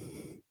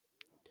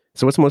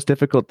 So what's the most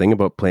difficult thing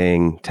about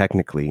playing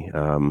technically?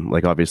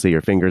 Like obviously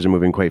your fingers are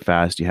moving quite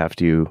fast. You have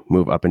to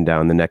move up and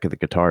down the neck of the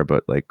guitar,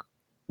 but like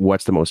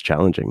what's the most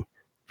challenging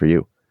for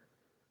you?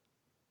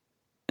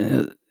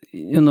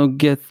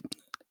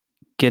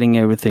 Getting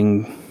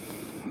everything,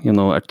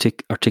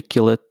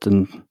 articulate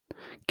and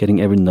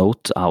getting every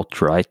note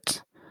out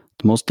right.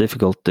 The most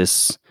difficult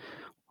is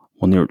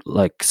when you're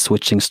like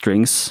switching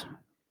strings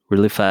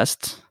really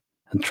fast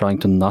and trying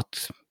to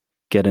not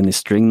get any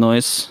string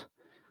noise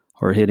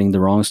or hitting the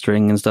wrong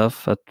string and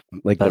stuff.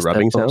 Like the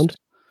rubbing sound?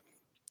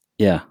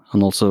 Yeah,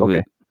 and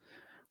also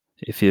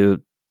if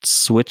you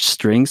switch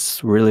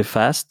strings really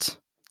fast,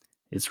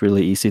 it's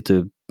really easy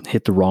to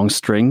hit the wrong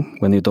string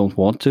when you don't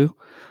want to.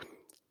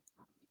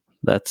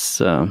 That's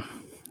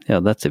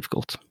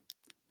difficult.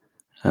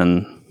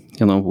 And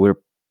we're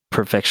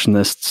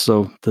perfectionists,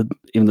 so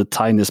even the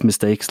tiniest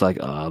mistakes, like,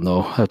 oh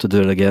no, I have to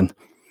do it again.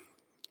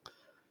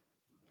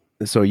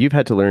 So you've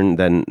had to learn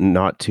then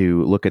not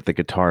to look at the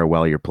guitar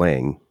while you're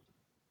playing.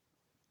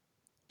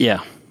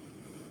 Yeah,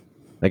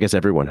 I guess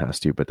everyone has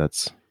to, but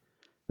that's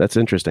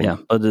interesting. Yeah,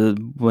 but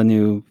when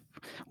you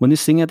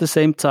sing at the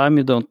same time,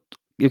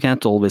 you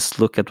can't always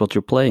look at what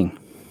you're playing.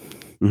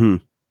 Mm-hmm.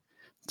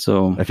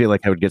 So I feel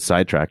like I would get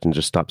sidetracked and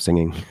just stop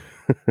singing.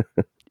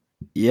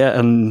 Yeah,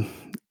 and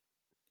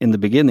in the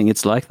beginning,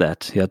 it's like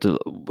that. You have to,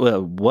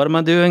 well, what am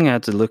I doing? I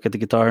have to look at the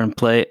guitar and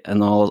play,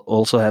 and I'll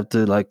also have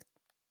to like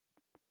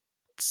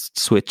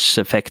switch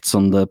effects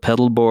on the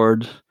pedal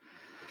board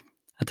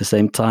at the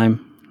same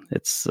time.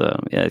 It's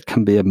it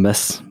can be a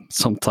mess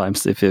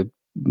sometimes if you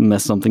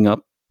mess something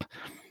up.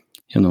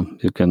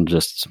 You can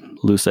just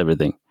lose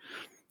everything.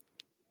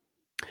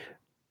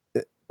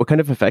 What kind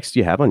of effects do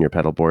you have on your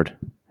pedal board,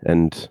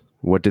 and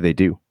what do they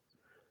do?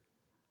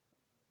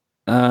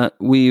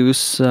 We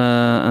use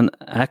an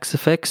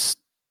Axe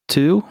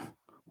 2,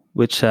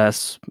 which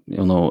has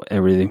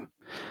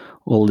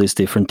all these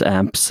different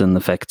amps and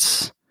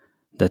effects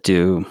that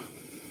you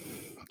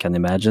can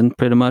imagine,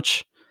 pretty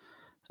much.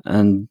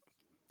 And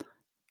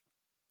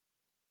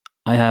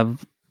I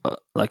have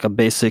like a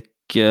basic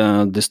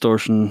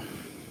distortion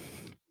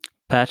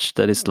patch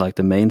that is like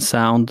the main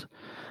sound,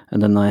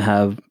 and then I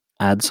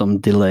add some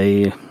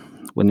delay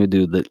when we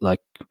do the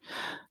like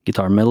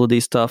guitar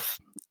melody stuff,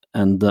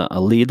 and a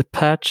lead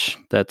patch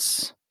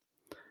that's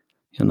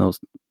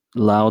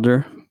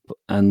louder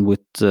and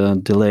with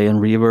delay and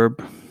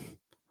reverb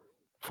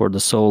for the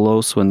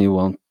solos when you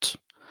want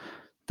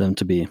them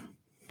to be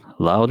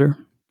louder.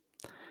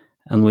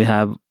 And we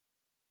have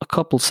a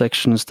couple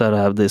sections that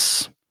have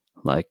this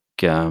like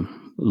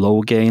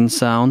low gain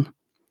sound,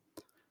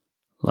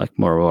 like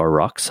more of a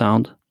rock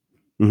sound.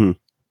 Mm-hmm.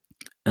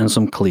 And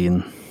some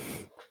clean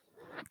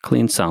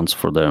sounds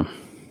for the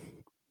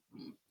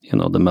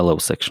the mellow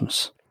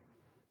sections.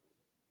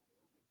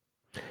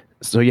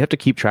 So you have to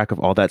keep track of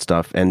all that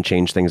stuff and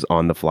change things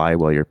on the fly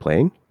while you're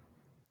playing?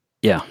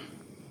 Yeah.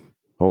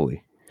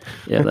 Holy.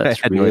 Yeah,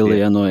 that's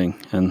really annoying.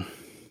 And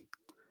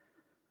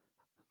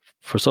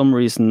for some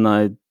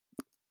reason,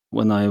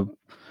 when I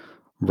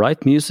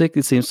write music,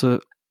 it seems to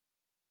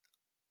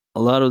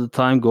a lot of the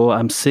time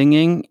I'm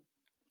singing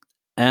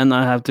and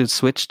I have to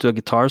switch to a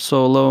guitar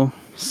solo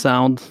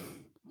sound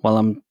while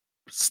I'm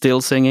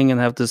still singing and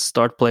have to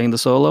start playing the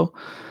solo.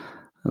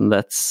 And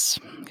that's,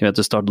 you have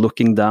to start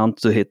looking down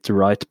to hit the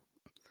right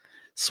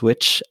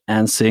switch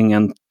and sing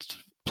and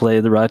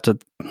play the right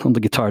on the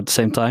guitar at the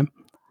same time.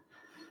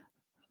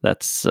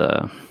 That's,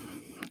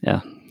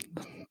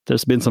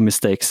 there's been some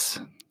mistakes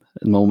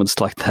in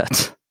moments like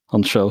that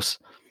on shows.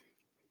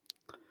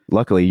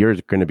 Luckily, you're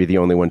going to be the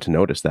only one to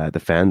notice that. The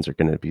fans are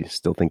going to be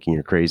still thinking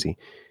you're crazy.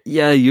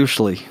 Yeah,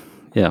 usually.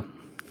 Yeah,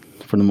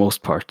 for the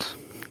most part.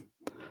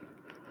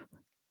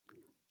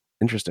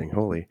 Interesting.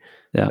 Holy.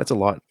 Yeah. That's a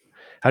lot.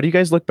 How do you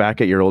guys look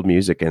back at your old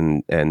music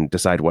and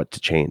decide what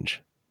to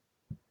change?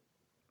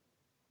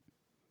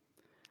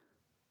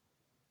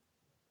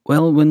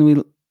 Well,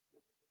 when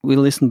we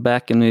listen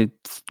back and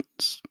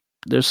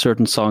there's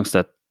certain songs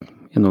that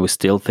we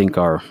still think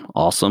are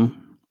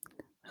awesome,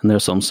 and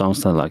there's some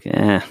songs that are like,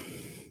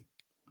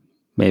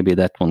 maybe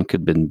that one could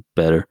have been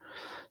better,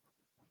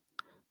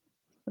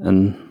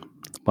 and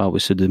wow, we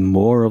should do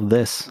more of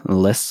this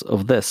and less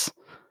of this.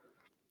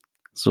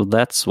 So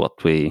that's what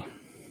I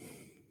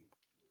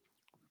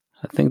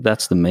think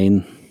that's the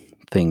main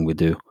thing we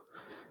do.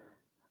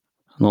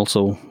 And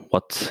also,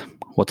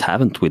 what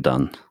haven't we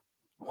done?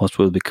 what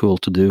would be cool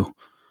to do.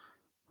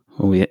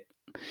 We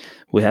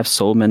have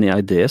so many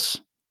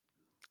ideas.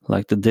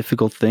 Like the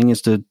difficult thing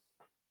is to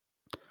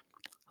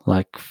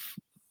like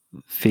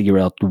figure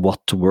out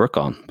what to work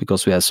on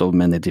because we have so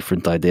many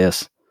different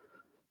ideas.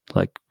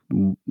 Like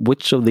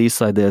which of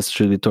these ideas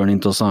should we turn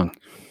into a song?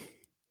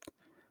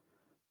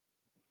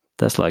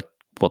 That's like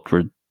what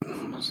we're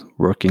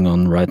working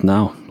on right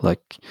now.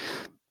 Like,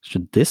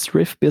 should this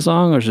riff be a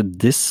song, or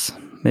should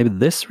maybe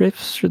this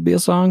riff should be a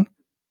song?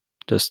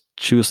 Just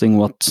choosing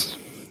what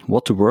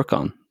to work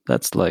on.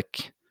 That's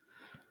like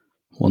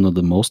one of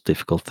the most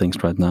difficult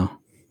things right now.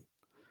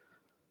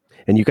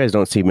 And you guys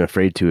don't seem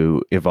afraid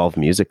to evolve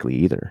musically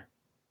either.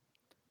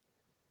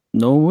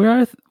 No,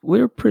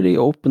 we're pretty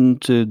open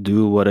to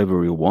do whatever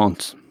we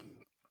want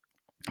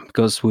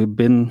because we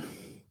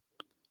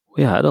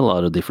had a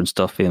lot of different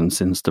stuff in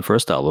since the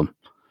first album.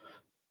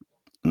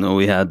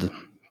 We had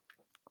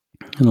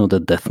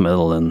the death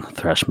metal and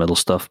thrash metal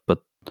stuff,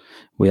 but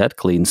we had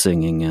clean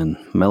singing and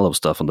mellow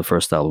stuff on the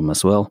first album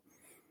as well,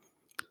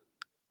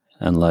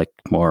 and like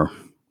more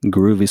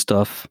groovy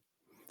stuff,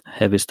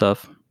 heavy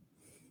stuff.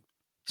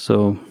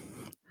 So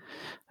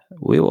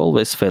we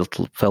always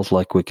felt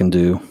like we can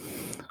do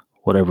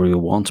whatever we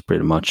want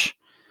pretty much,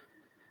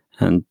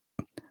 and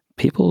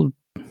people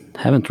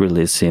haven't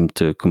really seemed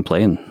to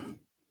complain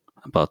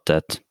about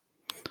that.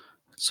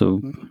 So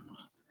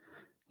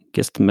I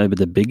guess maybe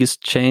the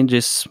biggest change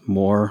is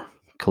more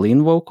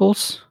clean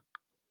vocals.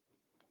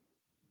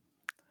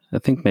 I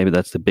think maybe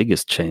that's the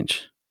biggest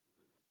change,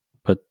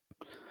 but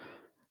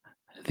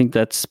I think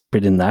that's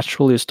pretty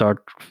natural. You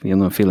start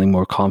feeling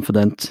more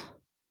confident,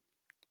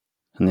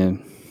 and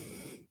then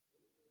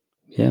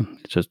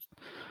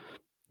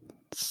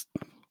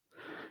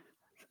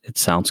it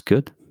sounds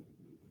good.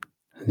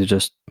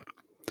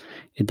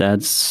 It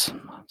adds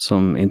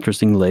some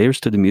interesting layers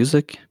to the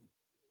music.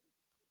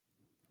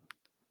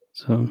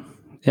 So,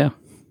 yeah.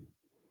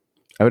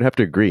 I would have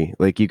to agree.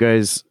 Like you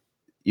guys,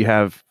 you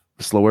have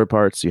slower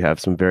parts, you have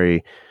some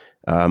very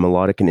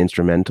melodic and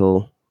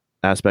instrumental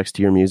aspects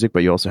to your music,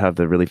 but you also have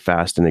the really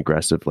fast and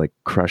aggressive, like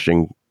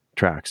crushing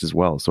tracks as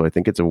well. So I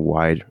think it's a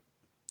wide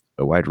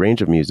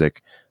range of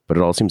music, but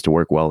it all seems to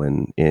work well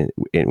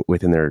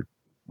within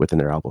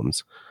their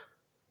albums.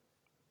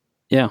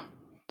 Yeah.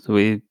 So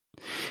we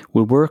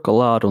work a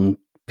lot on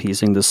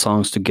piecing the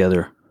songs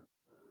together,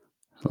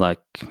 like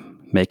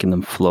making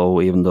them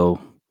flow, even though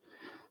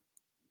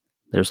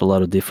there's a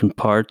lot of different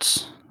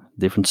parts,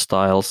 different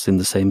styles in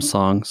the same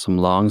song, some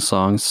long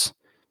songs,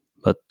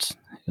 but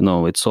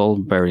it's all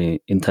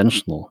very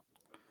intentional,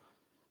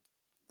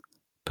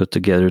 put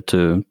together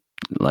to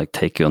like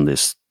take you on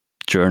this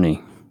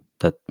journey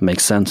that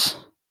makes sense.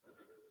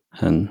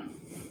 And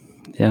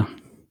yeah,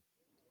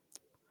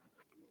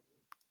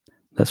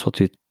 that's what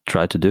we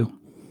try to do.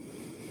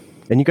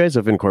 And you guys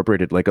have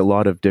incorporated like a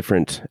lot of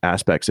different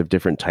aspects of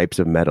different types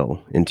of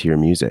metal into your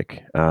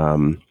music.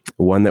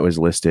 One that was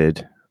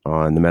listed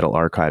on the Metal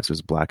Archives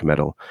was black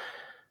metal.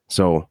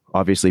 So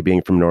obviously,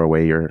 being from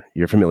Norway,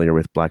 you're familiar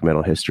with black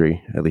metal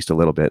history, at least a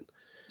little bit.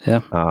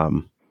 Yeah.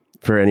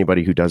 For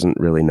anybody who doesn't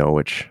really know,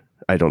 which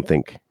I don't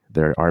think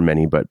there are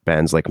many, but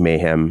bands like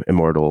Mayhem,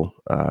 Immortal,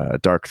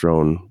 Dark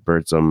Throne,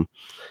 Birdsum,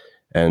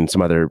 and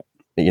some other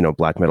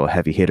black metal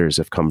heavy hitters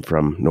have come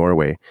from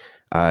Norway.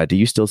 Do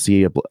you still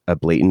see a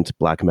blatant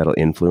black metal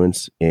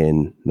influence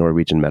in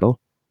Norwegian metal?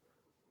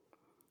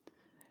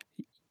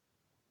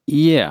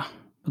 Yeah,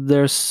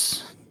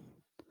 there's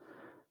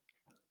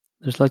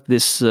like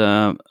this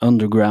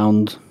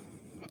underground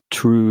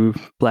true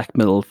black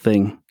metal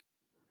thing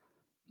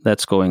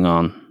that's going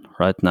on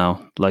right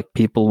now. Like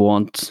people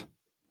want,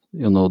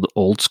 the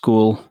old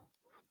school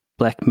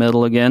black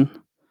metal again.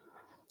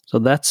 So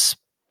that's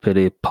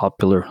pretty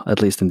popular,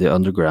 at least in the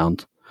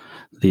underground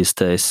these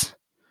days.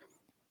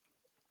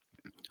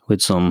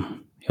 With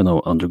some,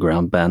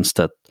 underground bands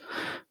that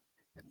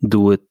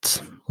do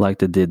it like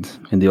they did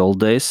in the old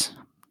days.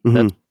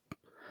 Mm-hmm.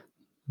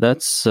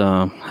 That's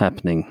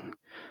happening.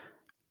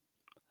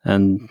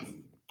 And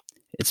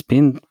it's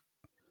been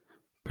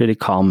pretty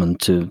common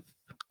to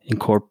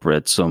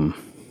incorporate some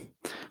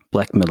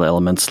black metal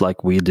elements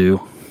like we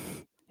do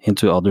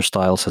into other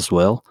styles as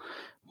well,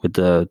 with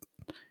the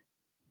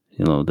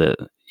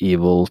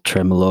evil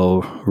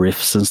tremolo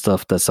riffs and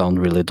stuff that sound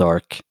really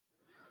dark.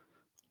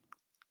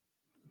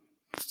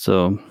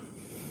 So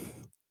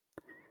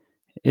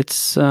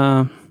it's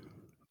not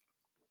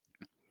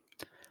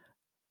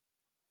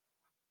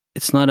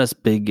as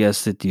big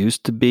as it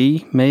used to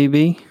be,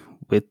 maybe.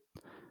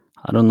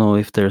 I don't know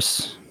if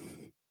there's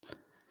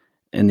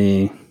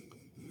any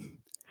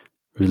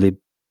really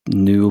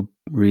new,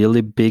 really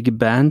big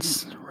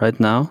bands right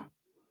now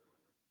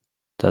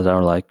that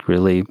are like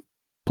really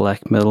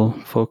black metal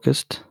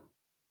focused.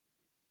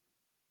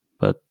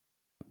 But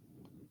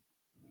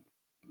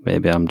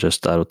maybe I'm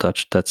just out of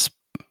touch. That's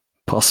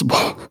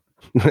possible.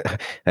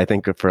 I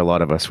think for a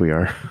lot of us, we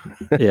are.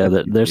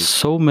 Yeah, there's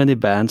so many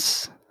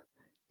bands.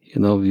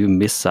 You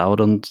miss out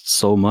on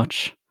so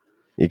much.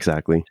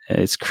 Exactly.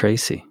 It's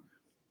crazy.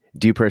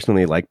 Do you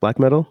personally like black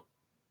metal?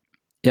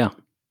 Yeah.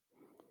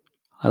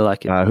 I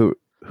like it.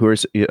 Who are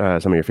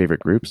some of your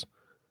favorite groups?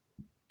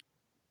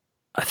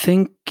 I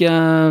think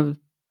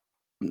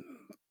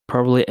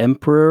probably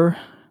Emperor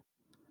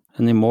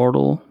and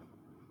Immortal.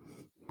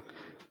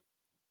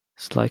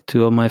 It's like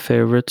two of my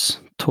favorites.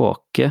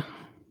 Tåke,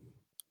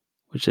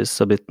 which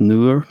is a bit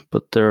newer,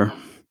 but they're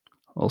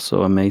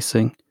also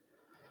amazing.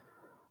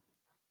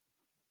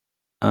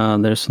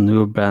 There's a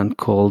newer band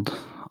called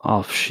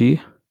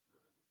Avsky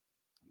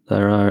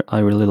that I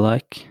really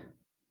like.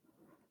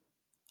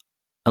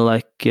 I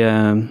like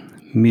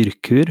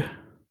Myrkur.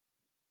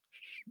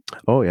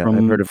 Oh yeah,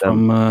 I've heard of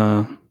them.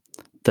 From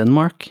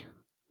Denmark.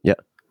 Yeah.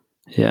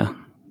 Yeah,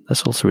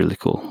 that's also really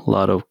cool. A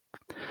lot of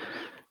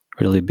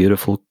really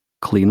beautiful,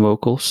 clean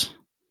vocals.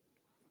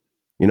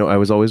 I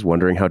was always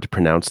wondering how to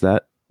pronounce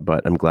that,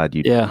 but I'm glad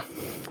you... Yeah.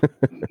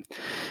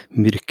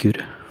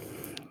 Myrkur.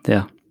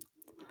 Yeah.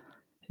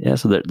 Yeah,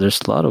 so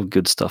there's a lot of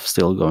good stuff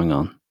still going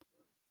on.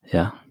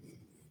 Yeah.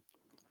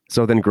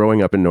 So then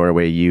growing up in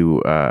Norway,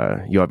 you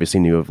obviously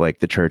knew of like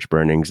the church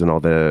burnings and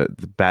all the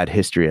bad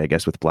history, I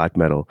guess, with black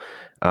metal.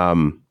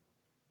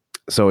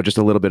 So just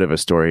a little bit of a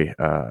story,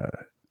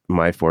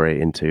 my foray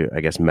into,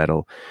 I guess,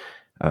 metal.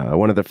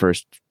 One of the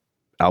first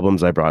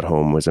albums I brought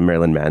home was a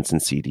Marilyn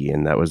Manson CD,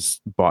 and that was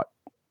bought.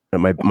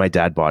 My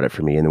dad bought it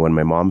for me, and when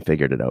my mom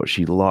figured it out,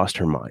 she lost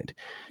her mind.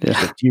 Yeah.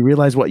 She's like, do you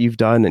realize what you've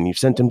done? And you've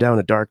sent him down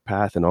a dark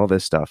path and all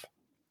this stuff.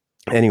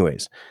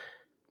 Anyways,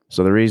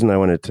 so the reason I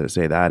wanted to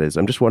say that is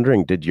I'm just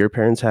wondering, did your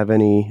parents have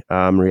any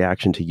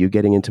reaction to you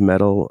getting into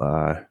metal?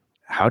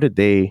 How did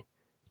they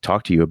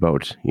talk to you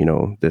about,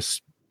 this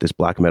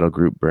black metal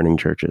group burning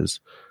churches?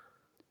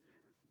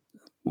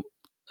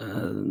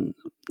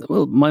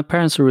 Well, my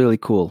parents are really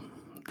cool.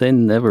 They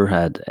never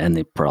had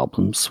any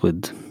problems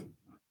with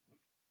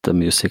the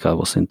music I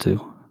was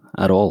into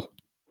at all.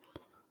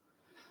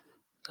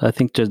 I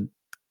think that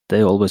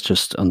they always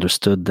just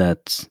understood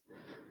that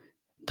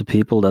the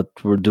people that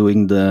were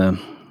doing the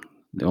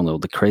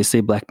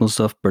crazy black metal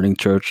stuff, burning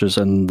churches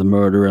and the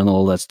murder and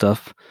all that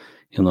stuff,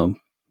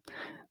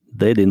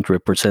 they didn't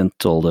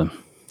represent all the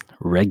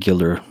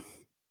regular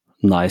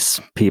nice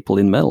people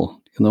in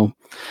metal.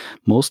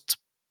 Most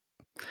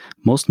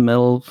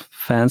metal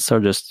fans are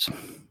just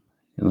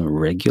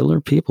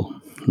regular people,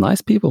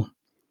 nice people.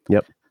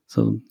 Yep.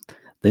 So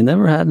they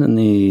never had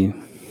any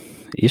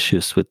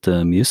issues with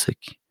the music.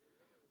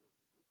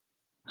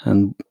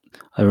 And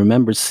I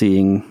remember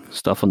seeing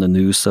stuff on the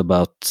news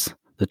about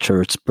the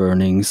church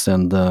burnings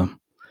and Varg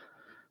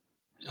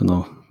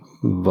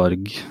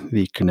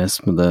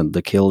Vikernes,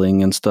 the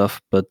killing and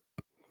stuff. But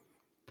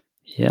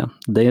yeah,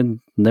 they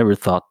never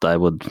thought I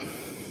would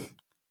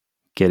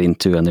get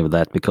into any of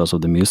that because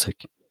of the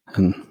music.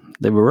 And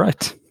they were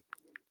right.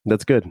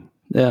 That's good.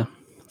 Yeah.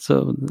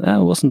 So that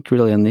wasn't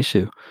really an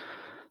issue.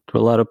 There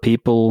were a lot of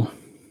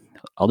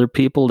other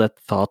people that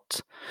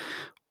thought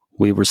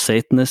we were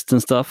Satanists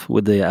and stuff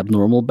with the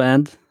Abnormal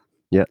band.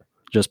 Yeah.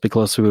 Just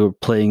because we were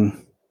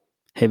playing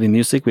heavy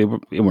music, we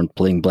weren't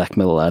playing black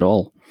metal at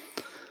all.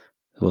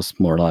 It was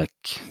more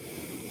like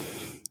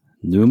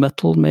nu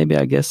metal, maybe,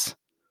 I guess.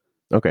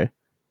 Okay.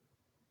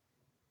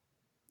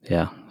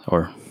 Yeah.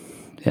 Or,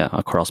 yeah,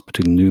 a cross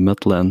between nu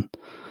metal and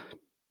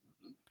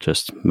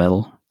just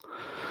metal.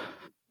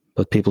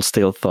 But people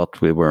still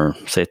thought we were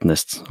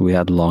Satanists. We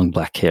had long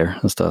black hair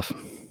and stuff.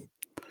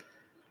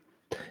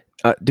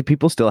 Do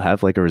people still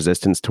have like a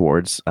resistance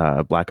towards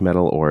black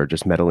metal or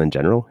just metal in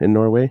general in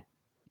Norway?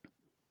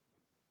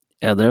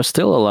 Yeah, there are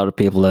still a lot of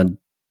people that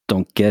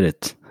don't get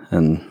it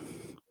and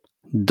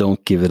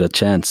don't give it a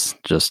chance.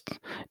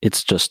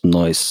 It's just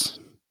noise.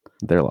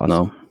 They're lost.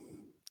 No.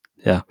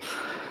 Yeah.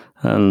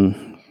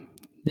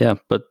 Yeah,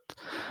 but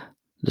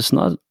there's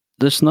not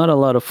a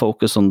lot of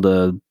focus on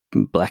the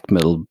black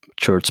metal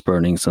church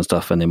burnings and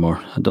stuff anymore.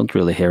 I don't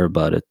really hear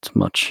about it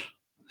much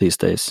these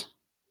days.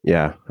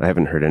 Yeah, I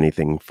haven't heard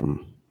anything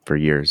for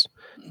years.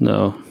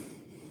 No.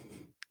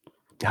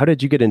 How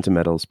did you get into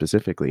metal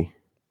specifically?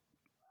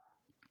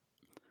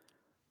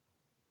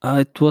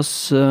 It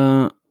was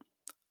a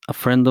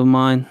friend of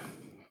mine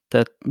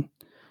that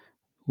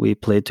we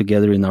played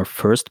together in our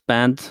first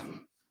band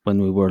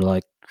when we were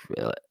like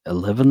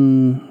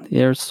 11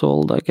 years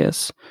old, I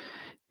guess.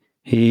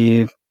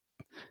 He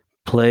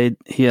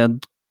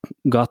had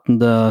gotten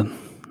the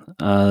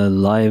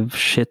live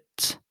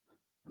shit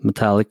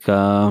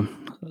Metallica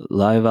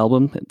live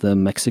album, the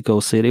Mexico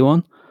City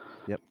one.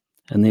 Yep.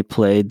 And he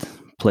played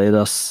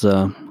us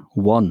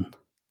One,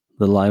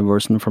 the live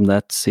version from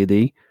that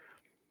CD,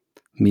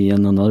 me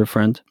and another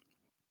friend.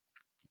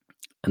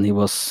 And he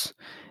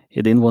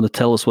didn't want to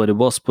tell us what it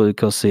was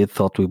because he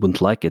thought we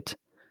wouldn't like it.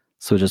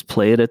 So we just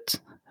played it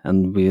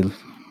and we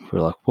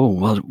were like,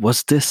 whoa,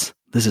 what's this?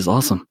 This is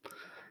awesome.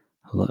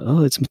 I was like,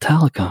 oh, it's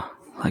Metallica.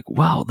 Like,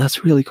 wow,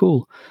 that's really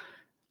cool.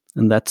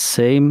 And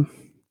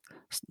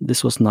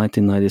this was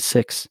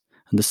 1996.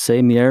 And the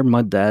same year,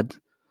 my dad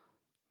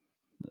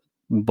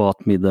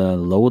bought me the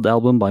Load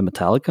album by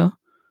Metallica.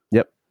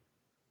 Yep.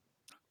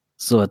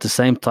 So at the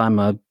same time,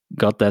 I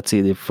got that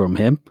CD from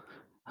him.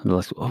 And I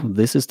was like, oh,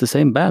 this is the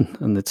same band.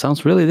 And it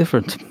sounds really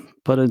different,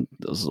 but it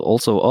was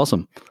also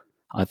awesome.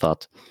 I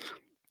thought.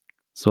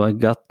 So I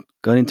got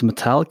into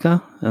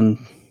Metallica, and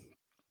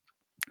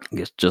I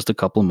guess just a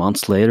couple of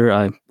months later,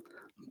 I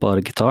bought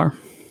a guitar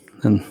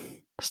and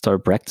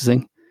started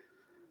practicing.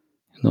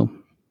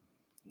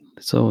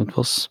 So it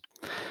was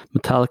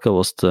Metallica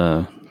was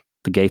the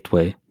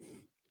gateway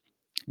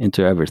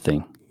into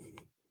everything.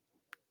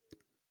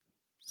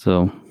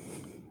 So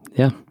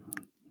yeah,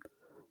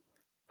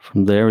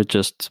 from there it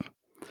just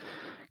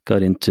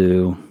got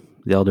into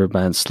the other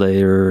bands,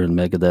 Slayer and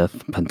Megadeth,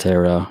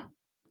 Pantera,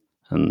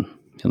 and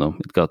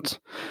it got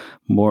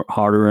more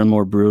harder and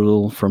more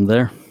brutal from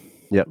there.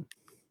 Yep.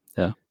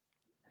 Yeah.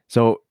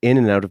 So in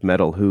and out of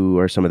metal, who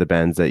are some of the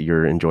bands that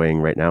you're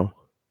enjoying right now?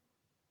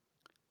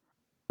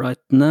 Right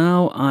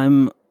now,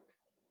 I'm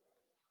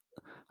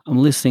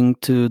listening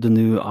to the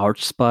new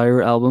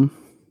Archspire album.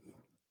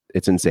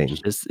 It's insane.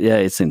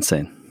 It's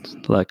insane.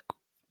 Like,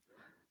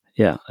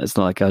 yeah, it's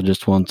not like I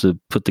just want to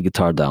put the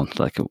guitar down.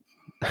 Like,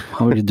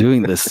 how are you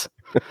doing this?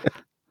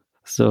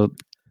 So,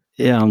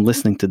 yeah, I'm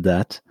listening to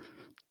that.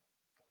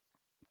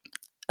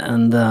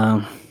 And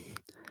I'm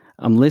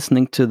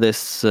listening to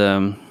this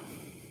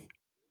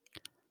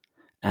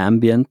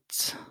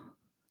ambient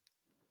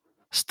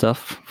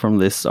stuff from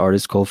this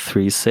artist called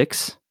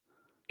 3-6.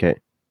 Okay.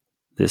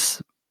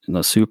 This,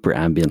 super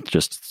ambient,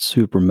 just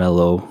super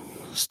mellow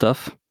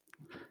stuff.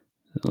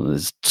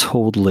 It's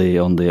totally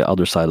on the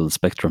other side of the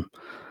spectrum.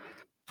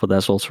 But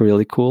that's also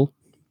really cool.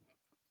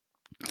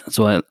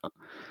 So I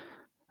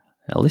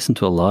listen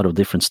to a lot of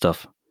different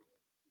stuff.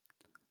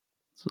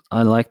 So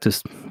I like to,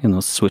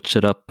 switch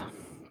it up.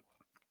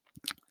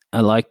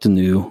 I like the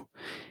new,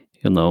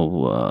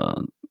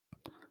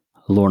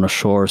 Lorna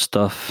Shore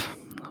stuff,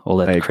 all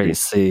that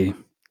crazy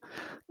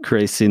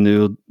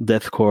new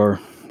deathcore.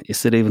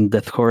 Is it even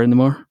deathcore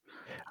anymore?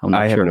 I'm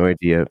not sure. have no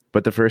idea.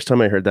 But the first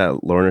time I heard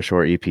that Lorna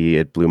Shore EP,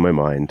 it blew my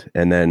mind.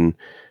 And then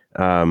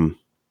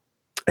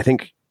I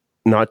think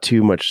not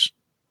too much.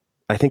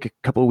 I think a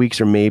couple of weeks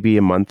or maybe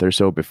a month or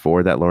so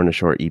before that Lorna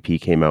Shore EP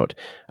came out,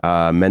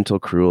 Mental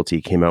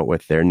Cruelty came out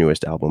with their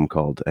newest album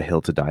called A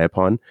Hill to Die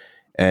Upon.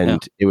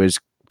 And it was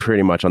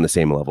pretty much on the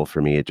same level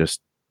for me.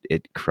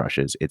 It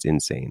crushes. It's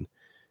insane.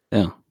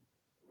 Yeah.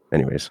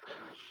 Anyways.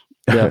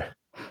 Yeah.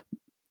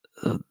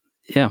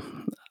 Yeah.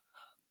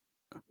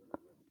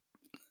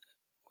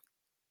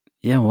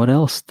 Yeah. What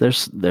else?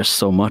 There's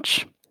so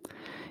much.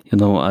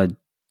 I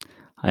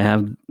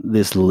have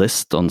this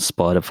list on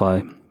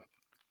Spotify,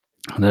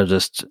 and I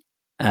just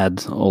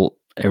add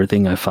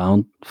everything I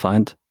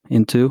find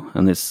into,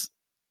 and it's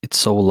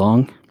so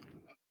long.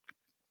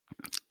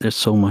 There's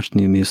so much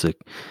new music,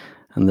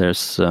 and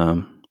there's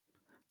I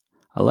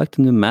like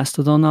the new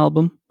Mastodon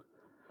album.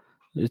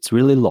 It's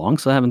really long,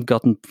 so I haven't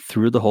gotten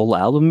through the whole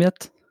album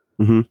yet.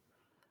 Mm-hmm.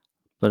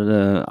 But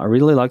I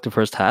really like the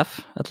first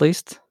half, at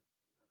least.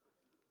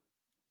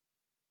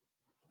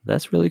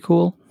 That's really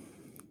cool.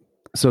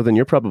 So then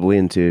you're probably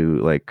into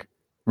like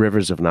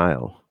Rivers of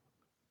Nile.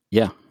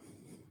 Yeah.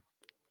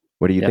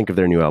 What do you think of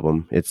their new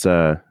album? It's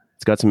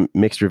got some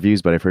mixed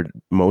reviews, but I've heard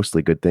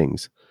mostly good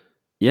things.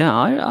 Yeah,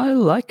 I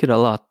like it a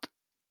lot.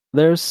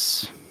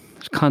 There's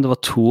kind of a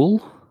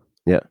Tool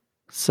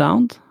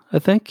sound, I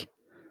think.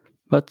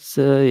 But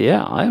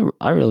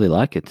I really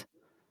like it.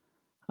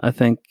 I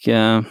think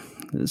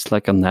it's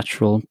like a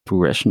natural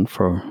progression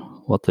for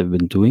what they've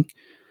been doing.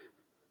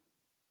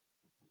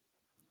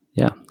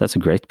 Yeah, that's a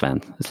great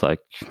band. It's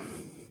like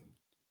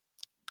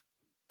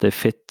they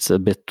fit a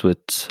bit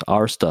with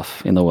our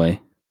stuff in a way.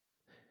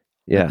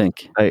 Yeah, I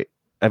think.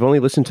 I've only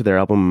listened to their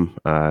album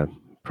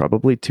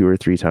probably 2 or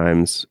 3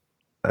 times.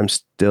 I'm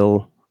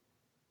still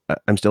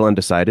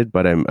undecided,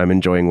 but I'm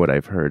enjoying what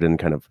I've heard, and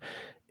kind of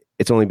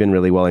it's only been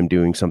really while I'm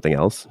doing something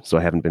else, so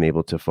I haven't been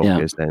able to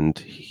focus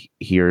and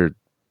hear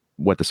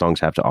what the songs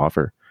have to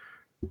offer.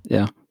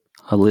 Yeah,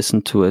 I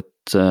listened to it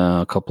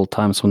a couple of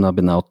times when I've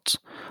been out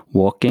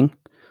walking.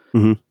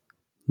 Mm-hmm.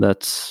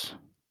 That's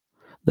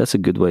a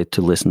good way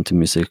to listen to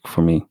music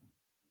for me.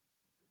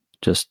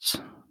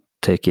 Just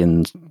take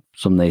in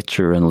some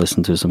nature and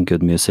listen to some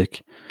good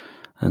music.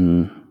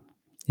 And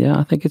yeah,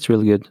 I think it's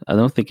really good. I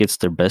don't think it's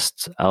their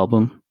best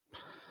album,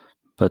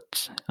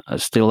 but I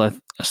still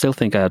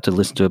think I have to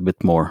listen to a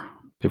bit more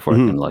before I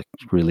can like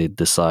really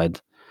decide.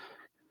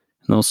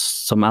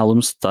 Some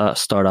albums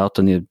start out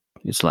and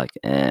it's like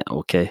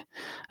okay,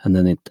 and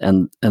then it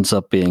ends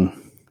up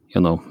being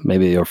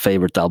maybe your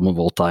favorite album of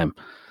all time.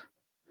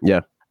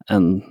 Yeah.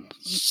 And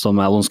some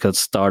albums can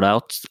start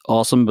out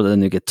awesome, but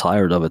then you get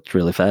tired of it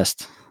really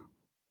fast.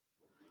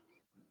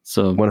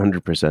 So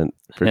 100%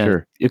 for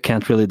sure. You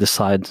can't really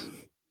decide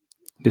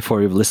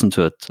before you've listened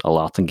to it a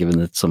lot and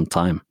given it some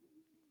time.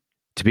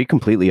 To be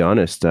completely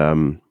honest,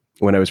 when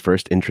I was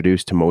first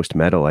introduced to most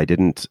metal, I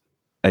didn't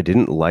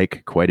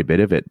like quite a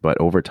bit of it,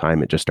 but over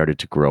time it just started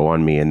to grow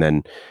on me, and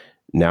then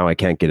now I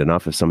can't get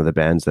enough of some of the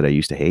bands that I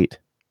used to hate.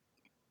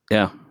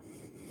 Yeah,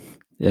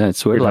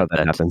 it's weird how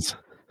that happens.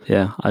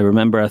 Yeah, I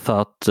remember I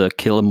thought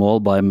Kill 'Em All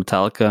by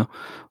Metallica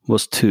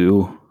was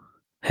too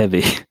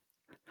heavy.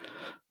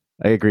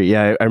 I agree.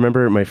 Yeah, I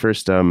remember my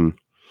first, the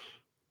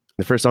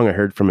the first song I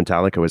heard from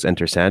Metallica was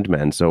Enter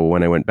Sandman. So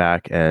when I went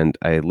back and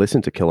I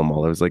listened to Kill 'Em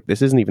All, I was like,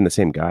 this isn't even the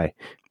same guy.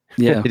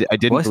 Yeah. I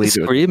didn't Why is he believe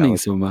it was screaming Metallica.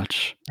 so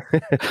much?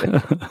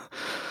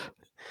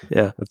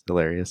 Yeah. That's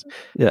hilarious.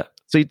 Yeah.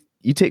 So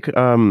you take,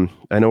 I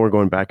know we're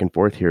going back and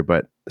forth here,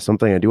 but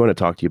something I do want to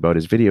talk to you about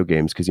is video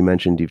games, because you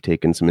mentioned you've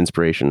taken some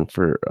inspiration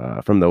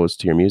from those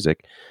to your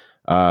music.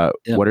 Yeah.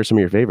 What are some of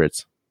your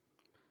favorites?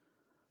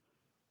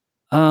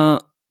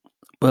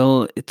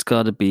 Well, it's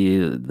got to be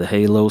the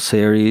Halo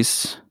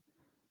series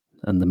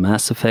and the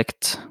Mass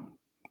Effect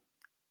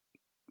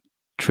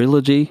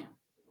trilogy.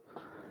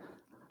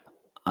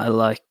 I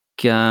like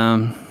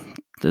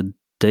the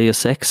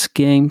Deus Ex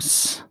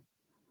games.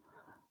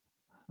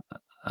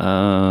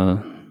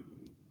 What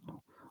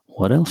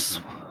else?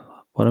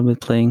 What am I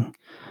playing?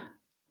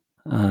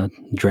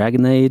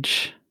 Dragon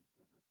Age.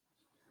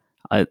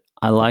 I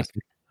like,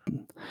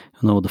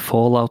 the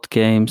Fallout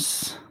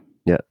games.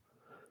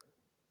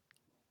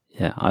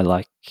 Yeah, I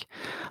like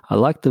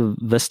the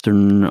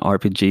Western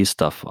RPG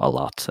stuff a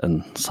lot,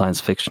 and science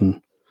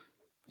fiction,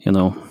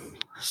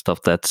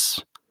 stuff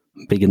that's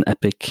big and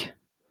epic.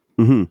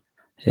 Mm-hmm.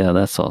 Yeah,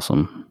 that's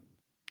awesome.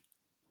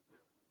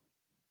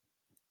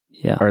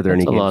 Yeah. Are there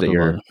any games that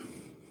you're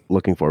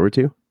looking forward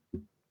to?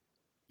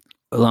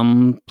 Well,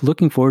 I'm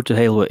looking forward to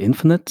Halo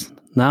Infinite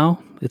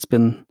now. It's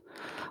been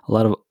a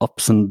lot of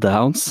ups and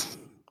downs,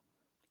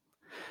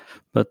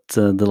 but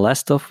the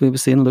last stuff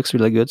we've seen looks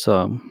really good,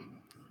 so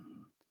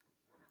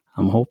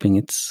I'm hoping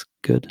it's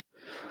good.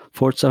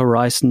 Forza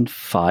Horizon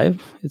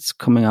 5, it's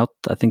coming out,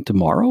 I think,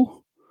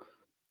 tomorrow.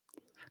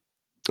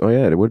 Oh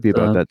yeah, it would be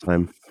about that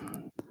time.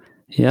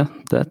 Yeah,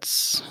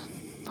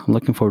 I'm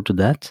looking forward to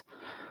that.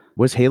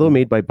 Was Halo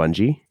made by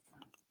Bungie?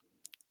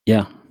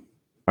 Yeah.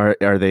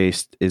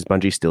 Is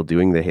Bungie still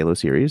doing the Halo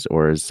series,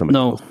 or is somebody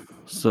else?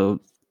 So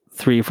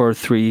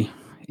 343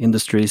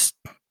 Industries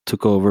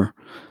took over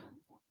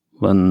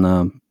when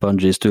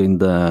Bungie is doing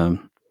the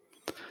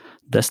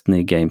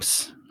Destiny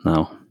games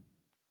now.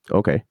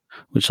 Okay.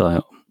 Which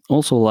I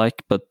also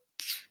like, but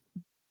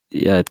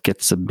yeah, it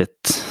gets a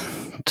bit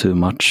too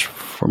much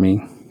for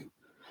me.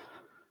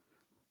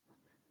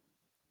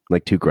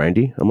 Like too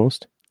grindy,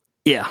 almost?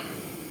 Yeah.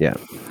 Yeah.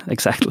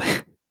 Exactly.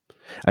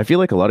 I feel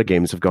like a lot of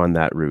games have gone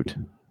that route.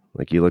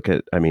 Like you look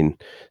at,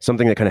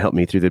 something that kind of helped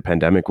me through the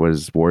pandemic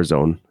was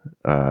Warzone.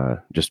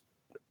 Just,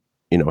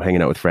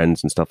 hanging out with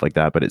friends and stuff like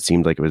that. But it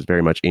seemed like it was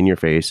very much in your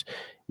face.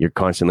 You're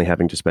constantly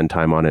having to spend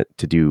time on it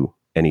to do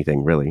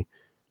anything, really.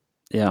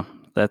 Yeah,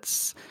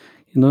 that's,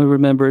 I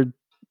remember it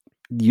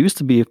used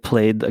to be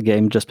played a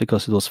game just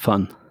because it was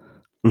fun.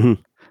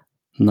 Mm-hmm.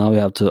 Now you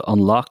have to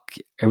unlock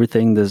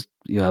everything.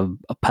 You have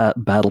a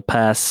battle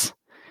pass.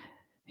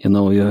 You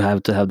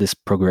have to have this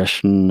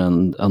progression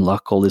and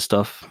unlock all this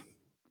stuff.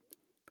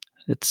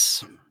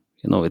 It's,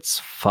 it's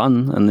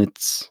fun, and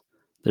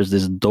there's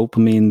this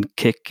dopamine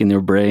kick in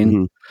your brain.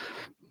 Mm-hmm.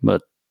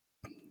 But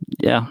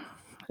yeah,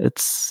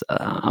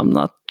 I'm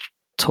not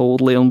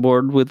totally on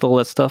board with all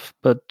that stuff,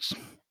 but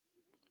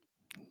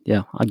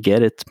yeah, I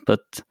get it.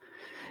 But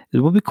it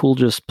would be cool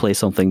to just play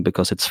something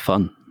because it's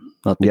fun,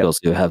 not because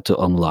you have to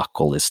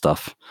unlock all this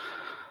stuff.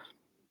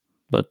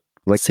 But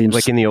like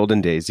in the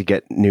olden days, you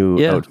get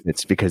new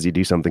outfits because you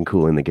do something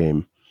cool in the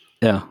game.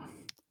 Yeah.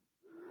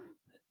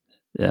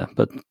 Yeah,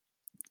 but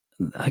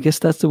I guess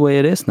that's the way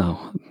it is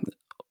now.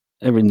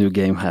 Every new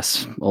game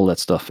has all that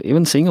stuff.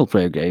 Even single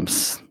player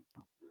games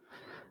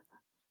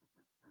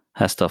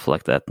has stuff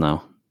like that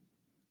now.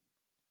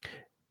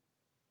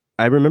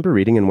 I remember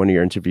reading in one of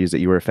your interviews that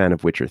you were a fan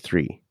of Witcher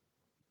 3.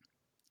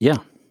 Yeah.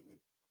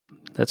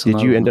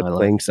 Did you end up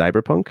playing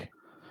Cyberpunk?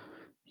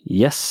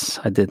 Yes,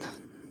 I did.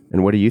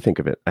 And what do you think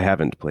of it? I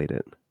haven't played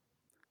it.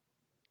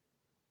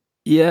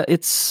 Yeah,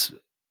 it's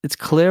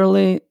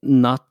clearly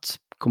not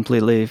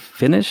completely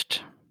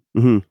finished.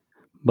 Mm-hmm.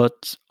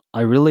 But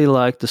I really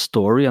like the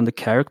story and the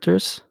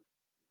characters.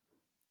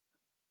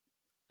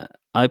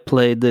 I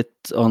played it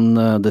on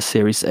the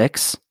Series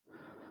X.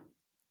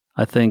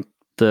 I think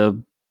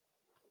the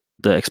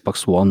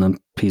Xbox One and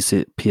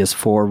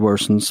PS4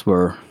 versions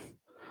were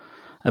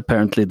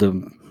apparently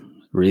the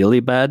really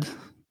bad.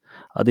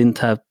 I didn't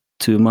have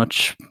too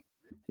much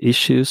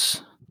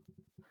issues.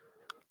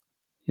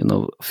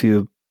 There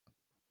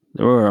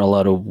were a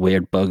lot of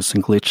weird bugs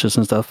and glitches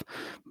and stuff,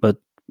 but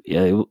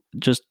yeah,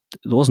 it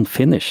wasn't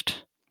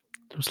finished.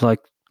 It was like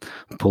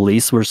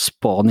police were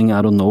spawning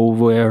out of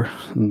nowhere,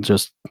 and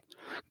just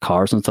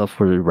cars and stuff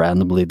would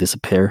randomly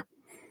disappear.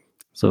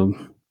 So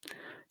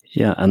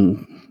yeah,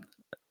 and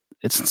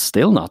it's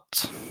still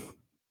not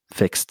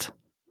fixed.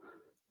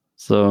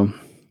 So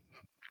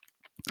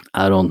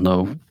I don't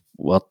know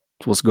what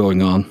was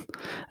going on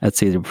at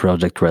CD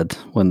Projekt Red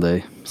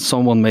when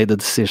someone made the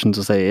decision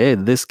to say, "Hey,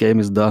 this game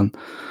is done,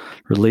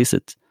 release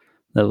it."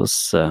 That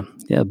was a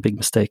big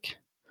mistake.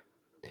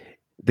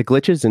 The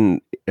glitches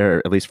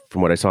or at least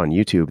from what I saw on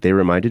YouTube, they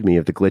reminded me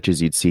of the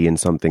glitches you'd see in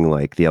something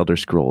like The Elder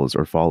Scrolls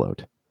or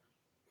Fallout.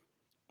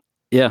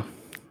 Yeah,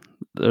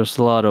 there's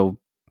a lot of,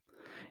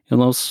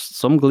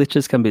 some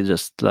glitches can be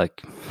just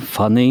like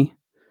funny,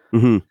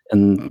 mm-hmm.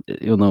 and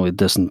it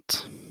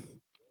doesn't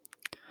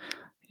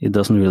it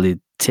doesn't really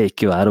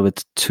take you out of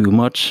it too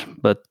much.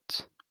 But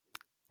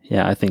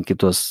yeah, I think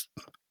it was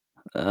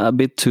a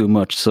bit too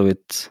much, so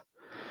it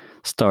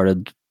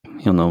started,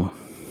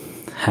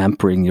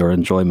 hampering your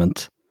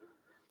enjoyment.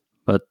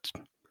 But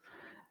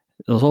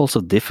it was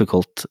also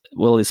difficult,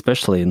 well,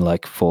 especially in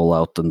like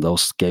Fallout and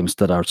those games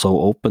that are so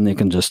open. You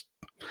can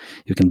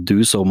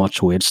do so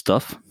much weird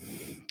stuff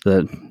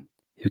that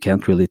you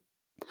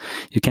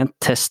can't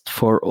test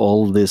for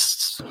all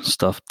this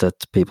stuff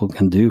that people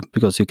can do,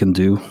 because you can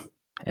do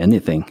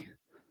anything.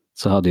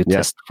 So how do you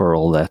test for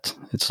all that?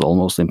 It's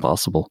almost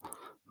impossible.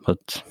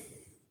 But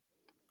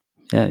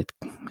yeah, it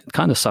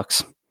kind of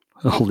sucks,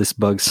 all these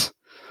bugs.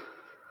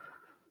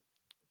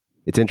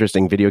 It's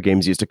interesting. Video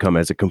games used to come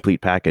as a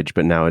complete package,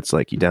 but now it's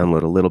like you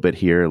download a little bit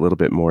here, a little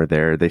bit more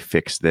there. They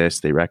fix this,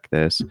 they wreck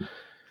this.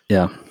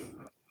 Yeah.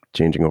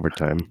 Changing over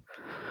time.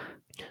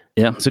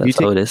 Yeah, so that's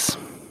how it is.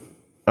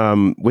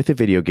 With the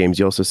video games,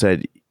 you also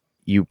said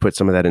you put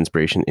some of that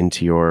inspiration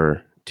into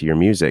your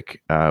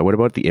music. What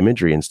about the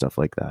imagery and stuff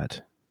like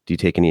that? Do you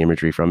take any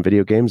imagery from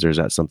video games, or is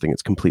that something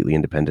that's completely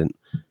independent?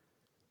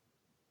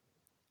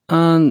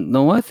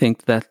 No, I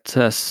think that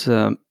has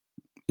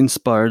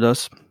inspired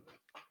us.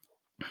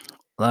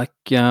 Like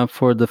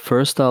for the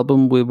first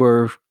album, we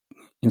were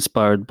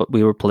inspired, but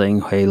we were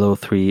playing Halo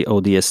 3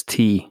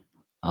 ODST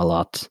a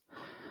lot.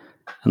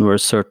 And there were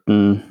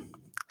certain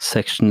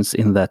sections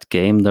in that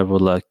game that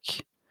would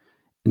like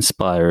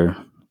inspire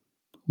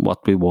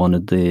what we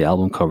wanted the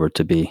album cover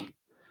to be.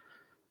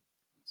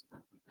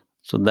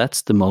 So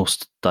that's the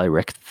most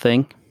direct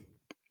thing,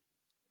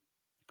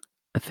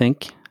 I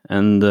think.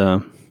 And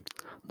the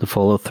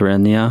Follow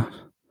Threnia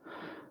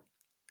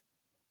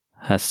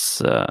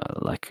has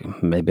like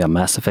maybe a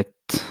Mass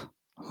Effect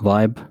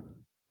vibe.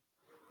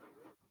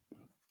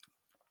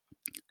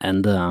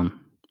 And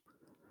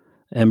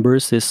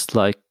Embers is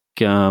like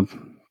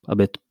a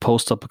bit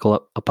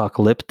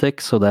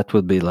post-apocalyptic, so that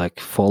would be like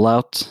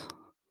Fallout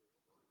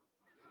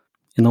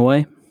in a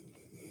way.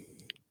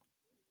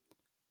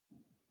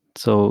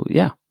 So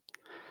yeah,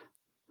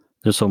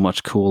 there's so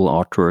much cool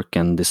artwork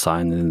and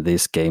design in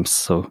these games,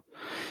 so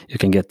you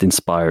can get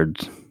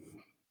inspired,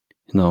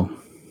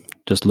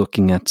 just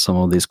looking at some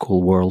of these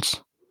cool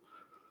worlds.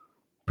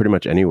 Pretty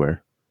much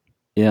anywhere.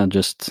 Yeah,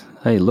 just,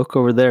 hey, look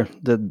over there.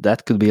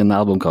 That could be an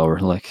album cover.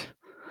 Like,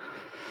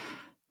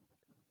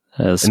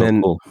 so and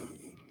then, cool.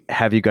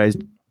 Have you guys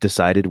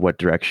decided what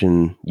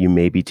direction you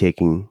may be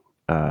taking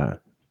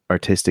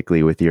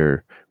artistically with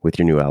your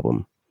new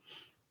album?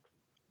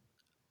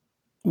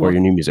 Or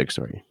your new music,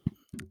 sorry.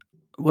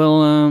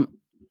 Well,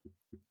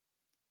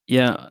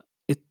 yeah,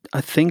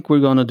 I think we're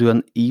gonna do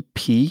an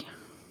EP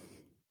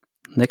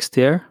next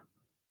year,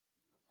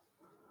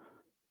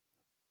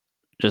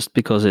 just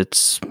because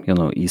it's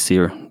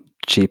easier,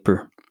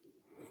 cheaper,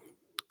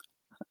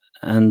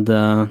 and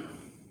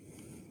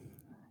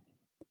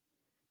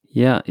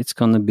yeah, it's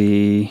gonna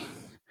be.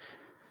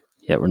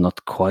 Yeah, we're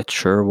not quite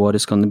sure what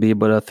it's gonna be,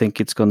 but I think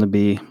it's gonna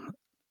be,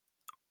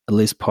 at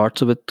least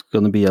parts of it,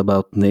 gonna be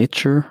about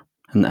nature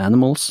and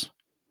animals.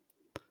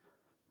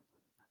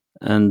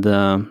 And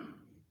I'm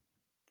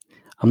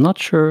not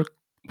sure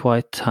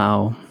quite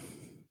how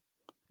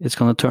it's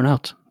going to turn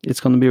out. It's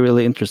going to be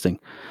really interesting.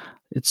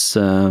 It's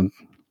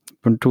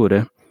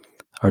Tore,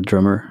 our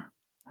drummer,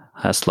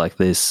 has like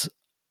this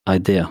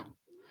idea.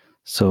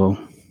 So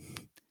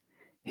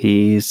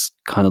he's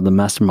kind of the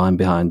mastermind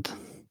behind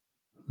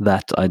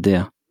that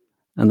idea.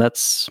 And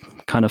that's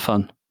kind of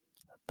fun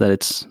that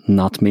it's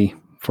not me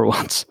for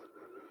once.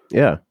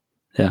 Yeah.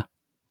 Yeah.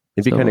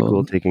 It'd be kind of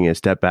cool taking a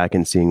step back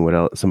and seeing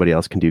what somebody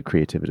else can do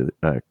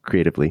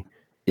creatively.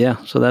 Yeah,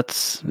 so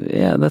that's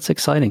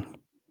exciting.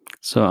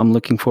 So I'm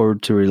looking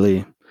forward to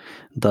really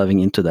diving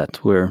into that.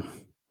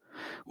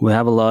 We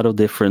have a lot of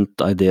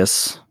different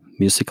ideas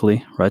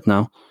musically right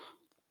now.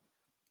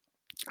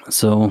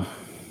 So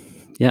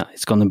yeah,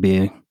 it's gonna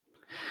be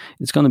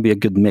a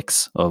good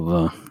mix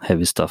of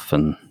heavy stuff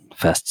and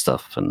fast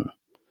stuff, and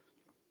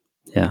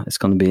yeah, it's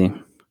gonna be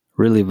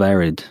really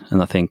varied,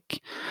 and I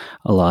think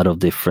a lot of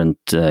different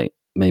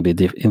maybe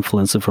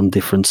influences from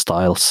different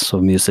styles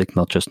of music,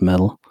 not just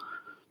metal.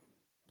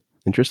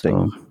 Interesting.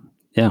 So,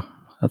 yeah,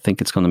 I think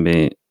it's going to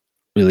be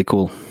really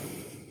cool.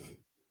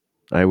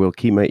 I will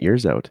keep my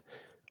ears out.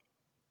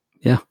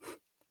 Yeah.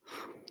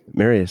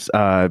 Marius,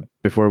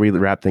 before we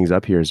wrap things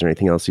up here, is there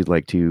anything else you'd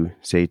like to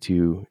say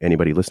to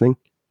anybody listening?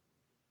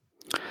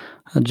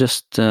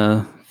 Just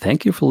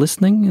thank you for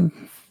listening, and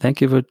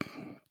thank you for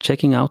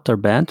checking out our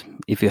band.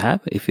 If you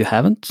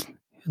haven't,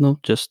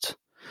 just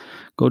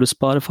go to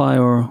Spotify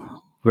or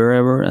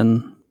wherever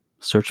and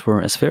search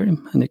for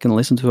Aspherium, and you can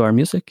listen to our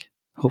music.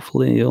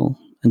 Hopefully you'll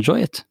enjoy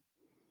it.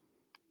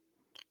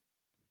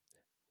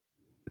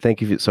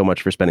 Thank you so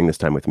much for spending this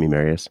time with me,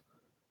 Marius.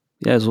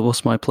 Yeah, it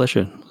was my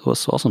pleasure. It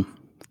was awesome.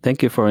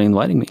 Thank you for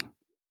inviting me.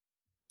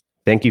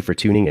 Thank you for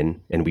tuning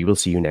in, and we will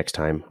see you next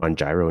time on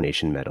Gyro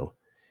Nation Metal.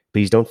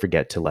 Please don't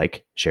forget to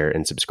like, share,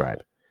 and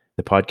subscribe.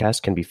 The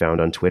podcast can be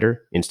found on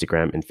Twitter,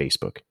 Instagram, and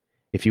Facebook.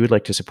 If you would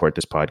like to support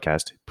this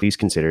podcast, please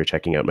consider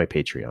checking out my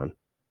Patreon.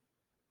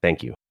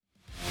 Thank you.